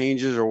field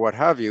changes or what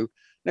have you,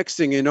 next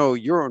thing you know,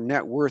 your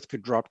net worth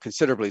could drop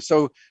considerably.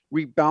 So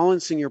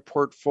rebalancing your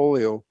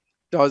portfolio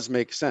does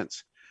make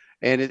sense.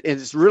 And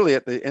it's really,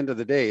 at the end of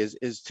the day,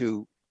 is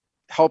to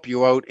help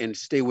you out and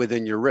stay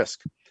within your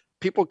risk.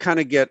 People kind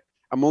of get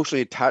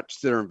emotionally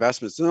attached to their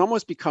investments, and it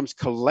almost becomes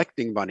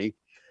collecting money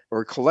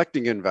or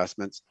collecting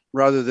investments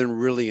rather than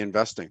really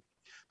investing.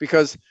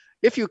 Because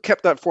if you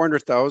kept that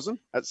 400,000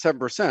 at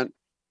 7%,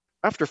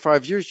 after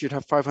 5 years, you'd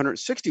have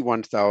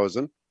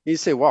 561,000. You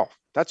say, well,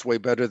 that's way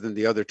better than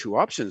the other two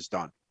options,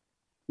 Don.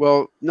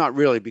 Well, not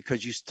really,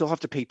 because you still have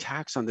to pay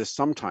tax on this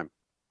sometime.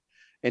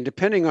 And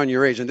depending on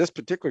your age, in this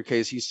particular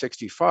case, he's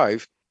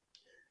 65.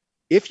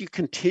 If you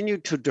continue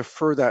to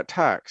defer that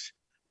tax,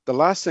 the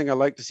last thing I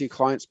like to see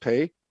clients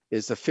pay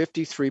is the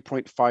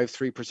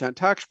 53.53%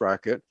 tax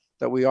bracket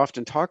that we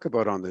often talk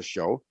about on this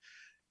show.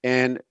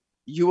 And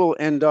you will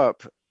end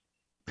up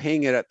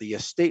paying it at the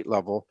estate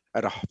level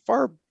at a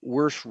far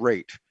worse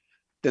rate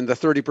than the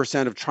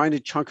 30% of trying to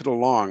chunk it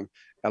along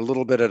a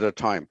little bit at a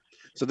time.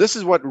 So this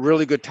is what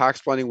really good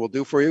tax planning will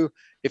do for you.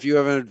 If you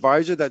have an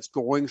advisor that's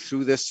going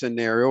through this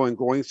scenario and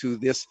going through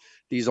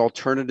these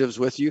alternatives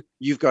with you,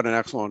 you've got an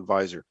excellent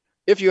advisor.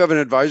 If you have an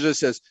advisor that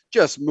says,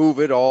 just move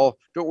it all,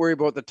 don't worry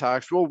about the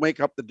tax, we'll make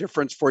up the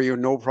difference for you,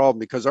 no problem,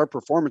 because our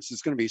performance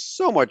is going to be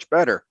so much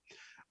better,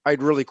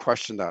 I'd really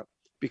question that,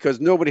 because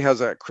nobody has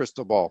that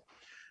crystal ball.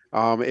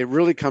 It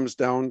really comes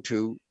down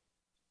to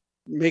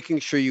making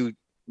sure you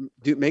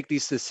do make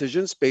these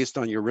decisions based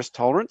on your risk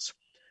tolerance,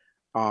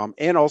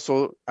 and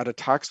also at a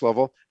tax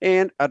level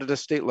and at an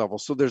estate level.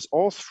 So there's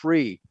all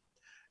three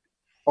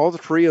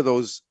of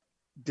those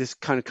this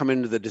kind of come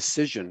into the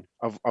decision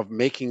of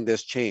making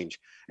this change.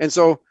 And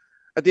so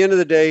at the end of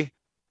the day,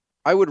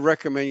 I would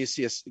recommend you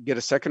get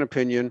a second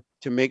opinion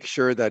to make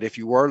sure that if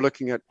you are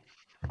looking at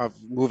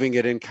moving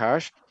it in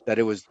cash, that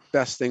it was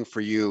best thing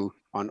for you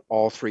on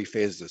all three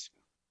phases.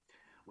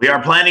 We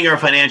are planning our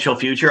financial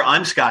future.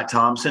 I'm Scott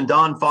Thompson.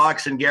 Don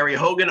Fox and Gary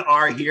Hogan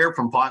are here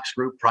from Fox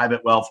Group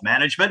Private Wealth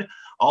Management,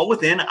 all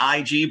within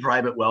IG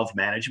Private Wealth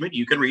Management.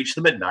 You can reach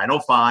them at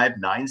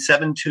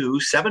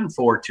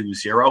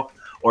 905-972-7420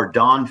 or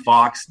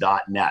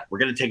donfox.net. We're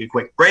going to take a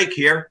quick break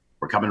here.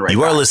 We're coming right back.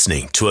 You are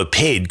listening to a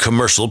paid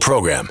commercial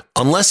program.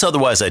 Unless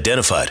otherwise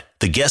identified,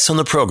 the guests on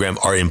the program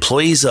are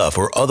employees of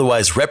or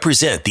otherwise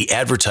represent the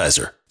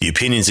advertiser. The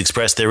opinions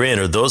expressed therein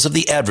are those of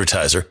the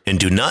advertiser and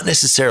do not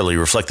necessarily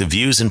reflect the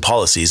views and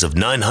policies of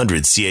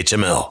 900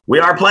 CHML. We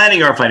are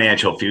planning our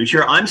financial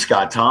future. I'm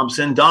Scott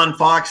Thompson. Don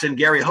Fox and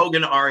Gary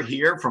Hogan are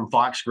here from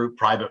Fox Group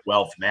Private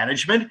Wealth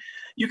Management.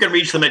 You can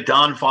reach them at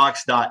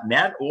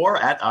donfox.net or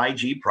at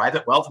IG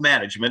Private Wealth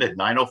Management at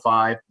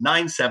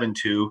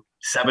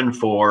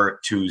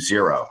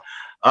 905-972-7420.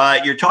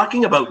 You're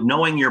talking about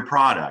knowing your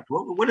product.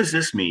 What does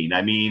this mean?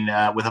 I mean,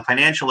 with a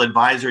financial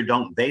advisor,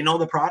 don't they know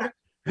the product?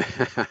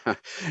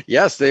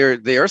 Yes,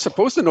 they are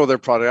supposed to know their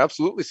product.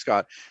 Absolutely,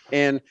 Scott.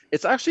 And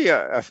it's actually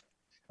a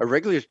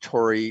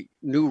regulatory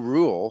new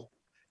rule.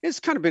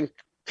 It's kind of been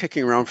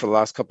kicking around for the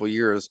last couple of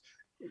years,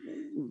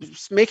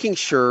 making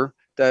sure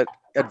that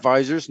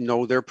advisors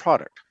know their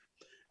product.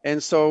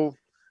 And so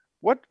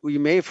what we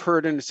may have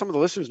heard, and some of the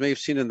listeners may have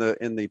seen in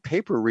the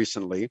paper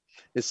recently,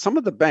 is some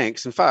of the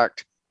banks, in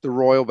fact, the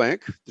Royal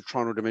Bank, the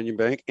Toronto Dominion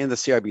Bank, and the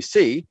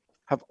CIBC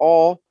have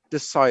all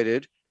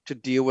decided to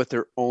deal with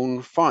their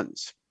own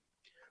funds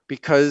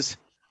because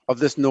of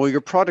this know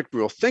your product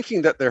rule,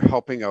 thinking that they're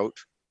helping out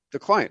the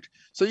client.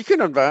 So you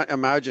can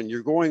imagine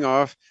you're going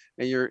off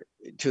and you're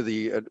to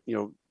the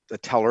the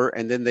teller,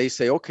 and then they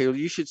say, okay, well,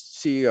 you should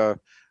see a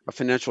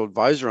financial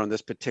advisor on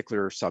this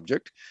particular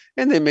subject,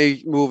 and they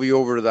may move you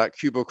over to that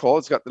cubicle.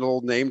 It's got the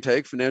little name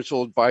tag,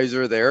 financial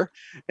advisor there,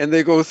 and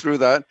they go through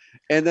that,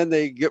 and then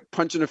they get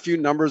punching a few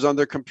numbers on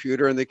their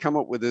computer, and they come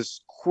up with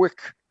this quick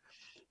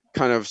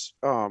kind of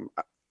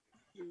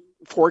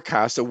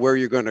forecast of where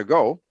you're going to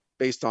go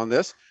based on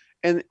this.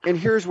 And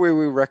here's where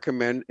we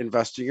recommend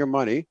investing your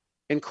money.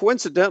 And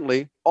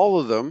coincidentally, all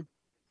of them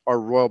are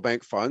Royal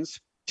Bank funds,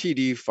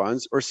 TD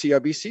funds, or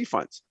CIBC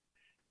funds.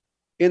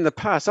 In the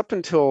past, up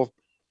until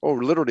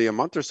literally a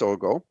month or so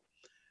ago,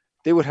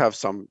 they would have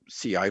some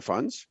CI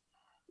funds,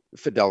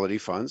 Fidelity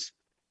funds,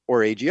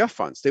 or AGF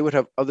funds. They would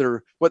have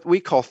other, what we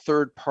call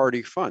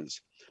third-party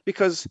funds,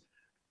 because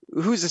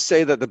who's to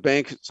say that the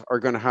banks are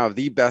going to have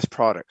the best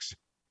products?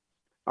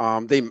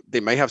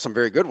 They may have some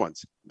very good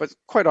ones, but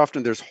quite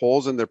often there's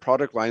holes in their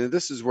product line. And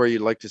this is where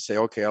you'd like to say,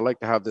 okay, I like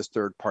to have this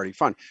third-party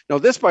fund. Now,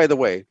 this, by the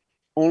way,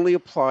 only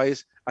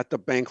applies at the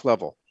bank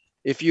level.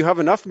 If you have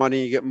enough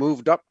money, you get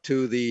moved up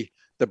to the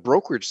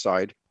brokerage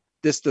side.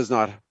 This does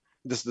not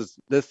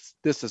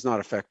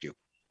affect you.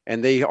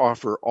 And they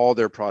offer all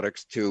their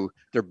products to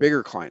their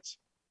bigger clients.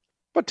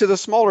 But to the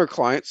smaller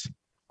clients,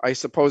 I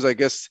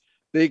guess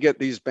they get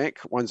these bank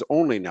ones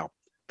only now.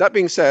 That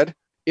being said,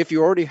 if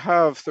you already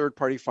have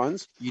third-party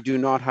funds, you do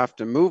not have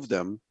to move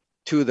them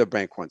to the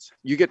bank ones.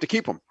 You get to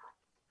keep them.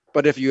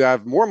 But if you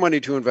have more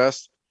money to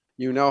invest,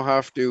 you now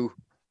have to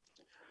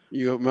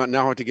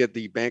get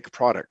the bank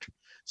product.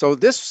 So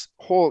this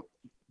whole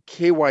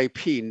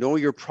KYP, know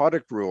your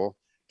product rule,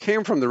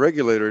 came from the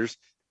regulators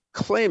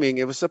claiming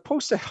it was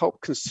supposed to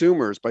help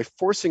consumers by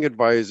forcing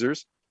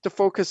advisors to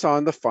focus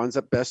on the funds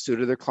that best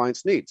suited their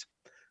clients' needs.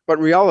 But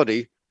in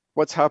reality,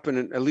 what's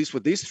happened, at least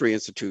with these three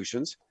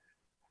institutions,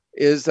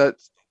 is that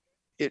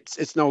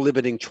it's now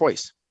limiting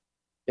choice.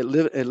 It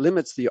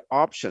limits the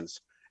options.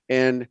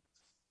 And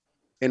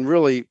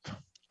really,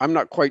 I'm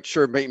not quite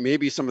sure,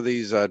 maybe some of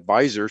these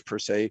advisors per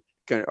se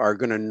are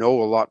going to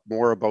know a lot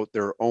more about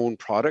their own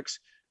products.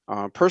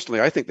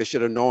 Personally, I think they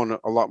should have known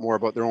a lot more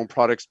about their own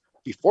products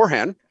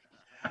beforehand.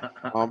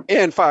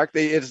 In fact,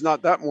 it's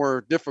not that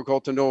more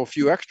difficult to know a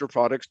few extra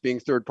products being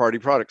third-party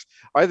products.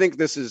 I think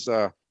this is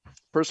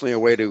personally a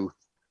way to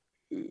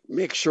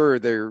make sure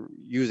they're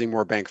using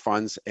more bank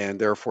funds and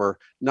therefore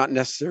not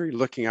necessarily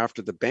looking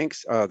after the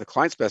banks, the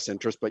client's best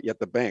interest, but yet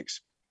the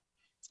banks.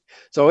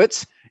 So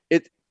it's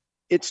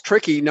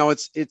tricky. Now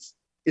it's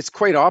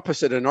quite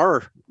opposite in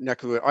our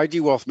neck of it.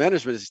 IG Wealth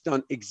Management has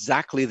done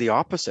exactly the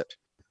opposite.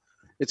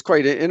 It's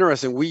quite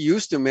interesting. We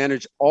used to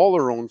manage all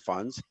our own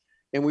funds,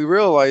 and we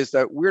realized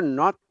that we are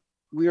not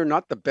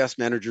the best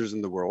managers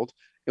in the world,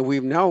 and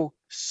we've now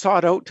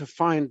sought out to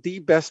find the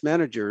best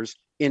managers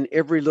in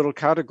every little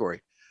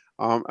category.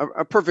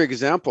 A perfect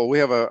example, we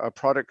have a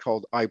product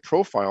called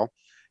iProfile,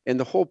 and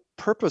the whole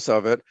purpose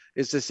of it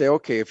is to say,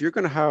 okay, if you're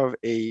going to have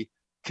a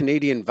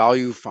Canadian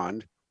value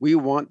fund, we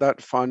want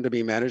that fund to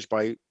be managed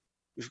by,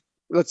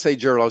 let's say,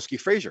 Jarislowsky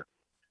Fraser.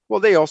 Well,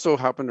 they also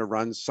happen to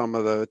run some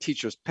of the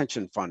teachers'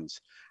 pension funds,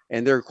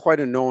 and they're quite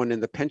known in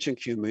the pension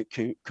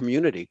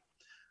community.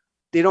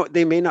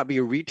 They may not be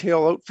a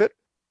retail outfit,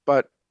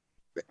 but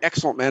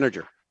excellent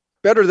manager,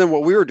 better than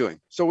what we were doing.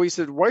 So we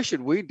said, why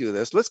should we do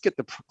this? Let's get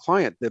the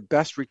client the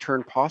best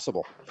return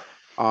possible.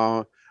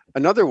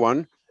 Another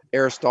one,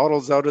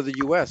 Aristotle's out of the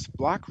US,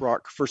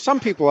 BlackRock. For some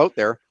people out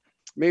there,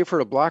 may have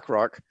heard of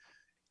BlackRock.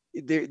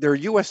 They're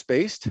US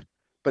based,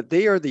 but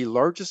they are the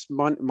largest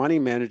money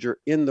manager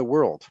in the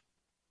world.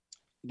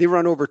 They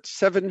run over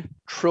 $7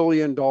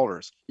 trillion.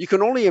 You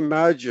can only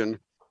imagine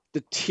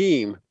the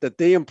team that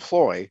they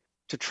employ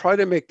to try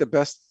to make the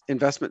best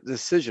investment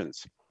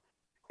decisions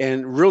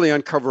and really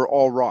uncover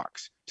all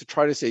rocks to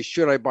try to say,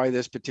 should I buy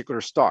this particular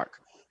stock?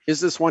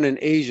 Is this one in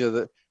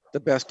Asia the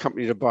best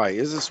company to buy?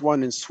 Is this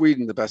one in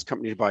Sweden the best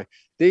company to buy?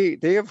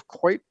 They have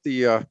quite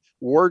the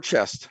war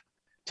chest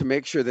to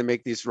make sure they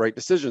make these right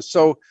decisions.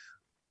 So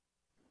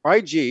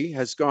IG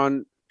has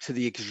gone to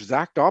the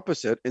exact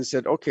opposite and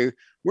said, okay,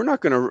 we're not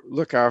going to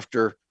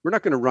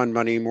run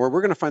money anymore.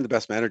 We're going to find the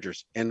best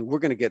managers and we're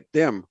going to get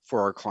them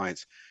for our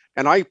clients.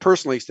 And I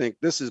personally think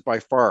this is by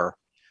far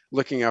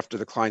looking after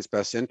the client's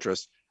best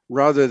interest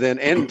rather than,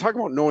 and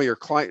talking about know your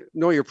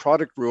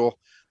product rule,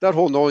 that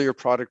whole know your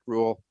product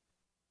rule,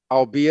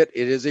 albeit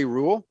it is a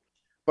rule,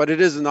 but it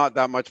is not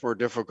that much more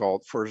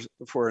difficult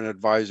for an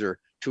advisor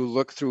to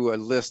look through a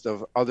list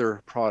of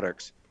other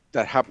products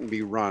that happen to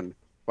be run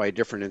by a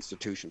different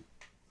institution.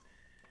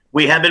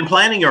 We have been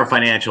planning your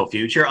financial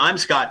future. I'm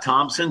Scott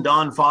Thompson.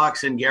 Don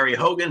Fox and Gary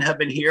Hogan have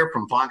been here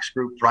from Fox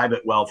Group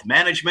Private Wealth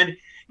Management.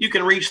 You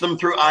can reach them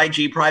through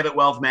IG Private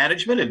Wealth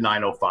Management at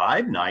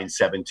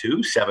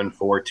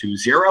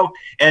 905-972-7420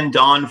 and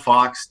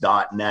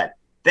donfox.net.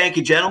 Thank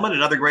you, gentlemen.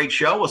 Another great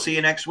show. We'll see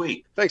you next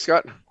week. Thanks,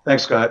 Scott.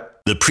 Thanks,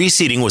 Scott. The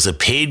preceding was a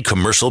paid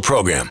commercial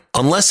program.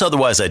 Unless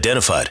otherwise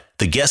identified,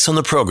 the guests on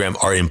the program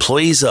are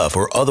employees of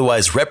or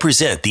otherwise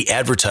represent the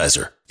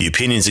advertiser. The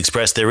opinions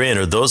expressed therein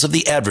are those of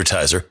the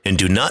advertiser and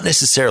do not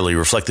necessarily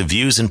reflect the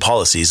views and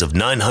policies of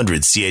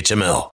 900 CHML.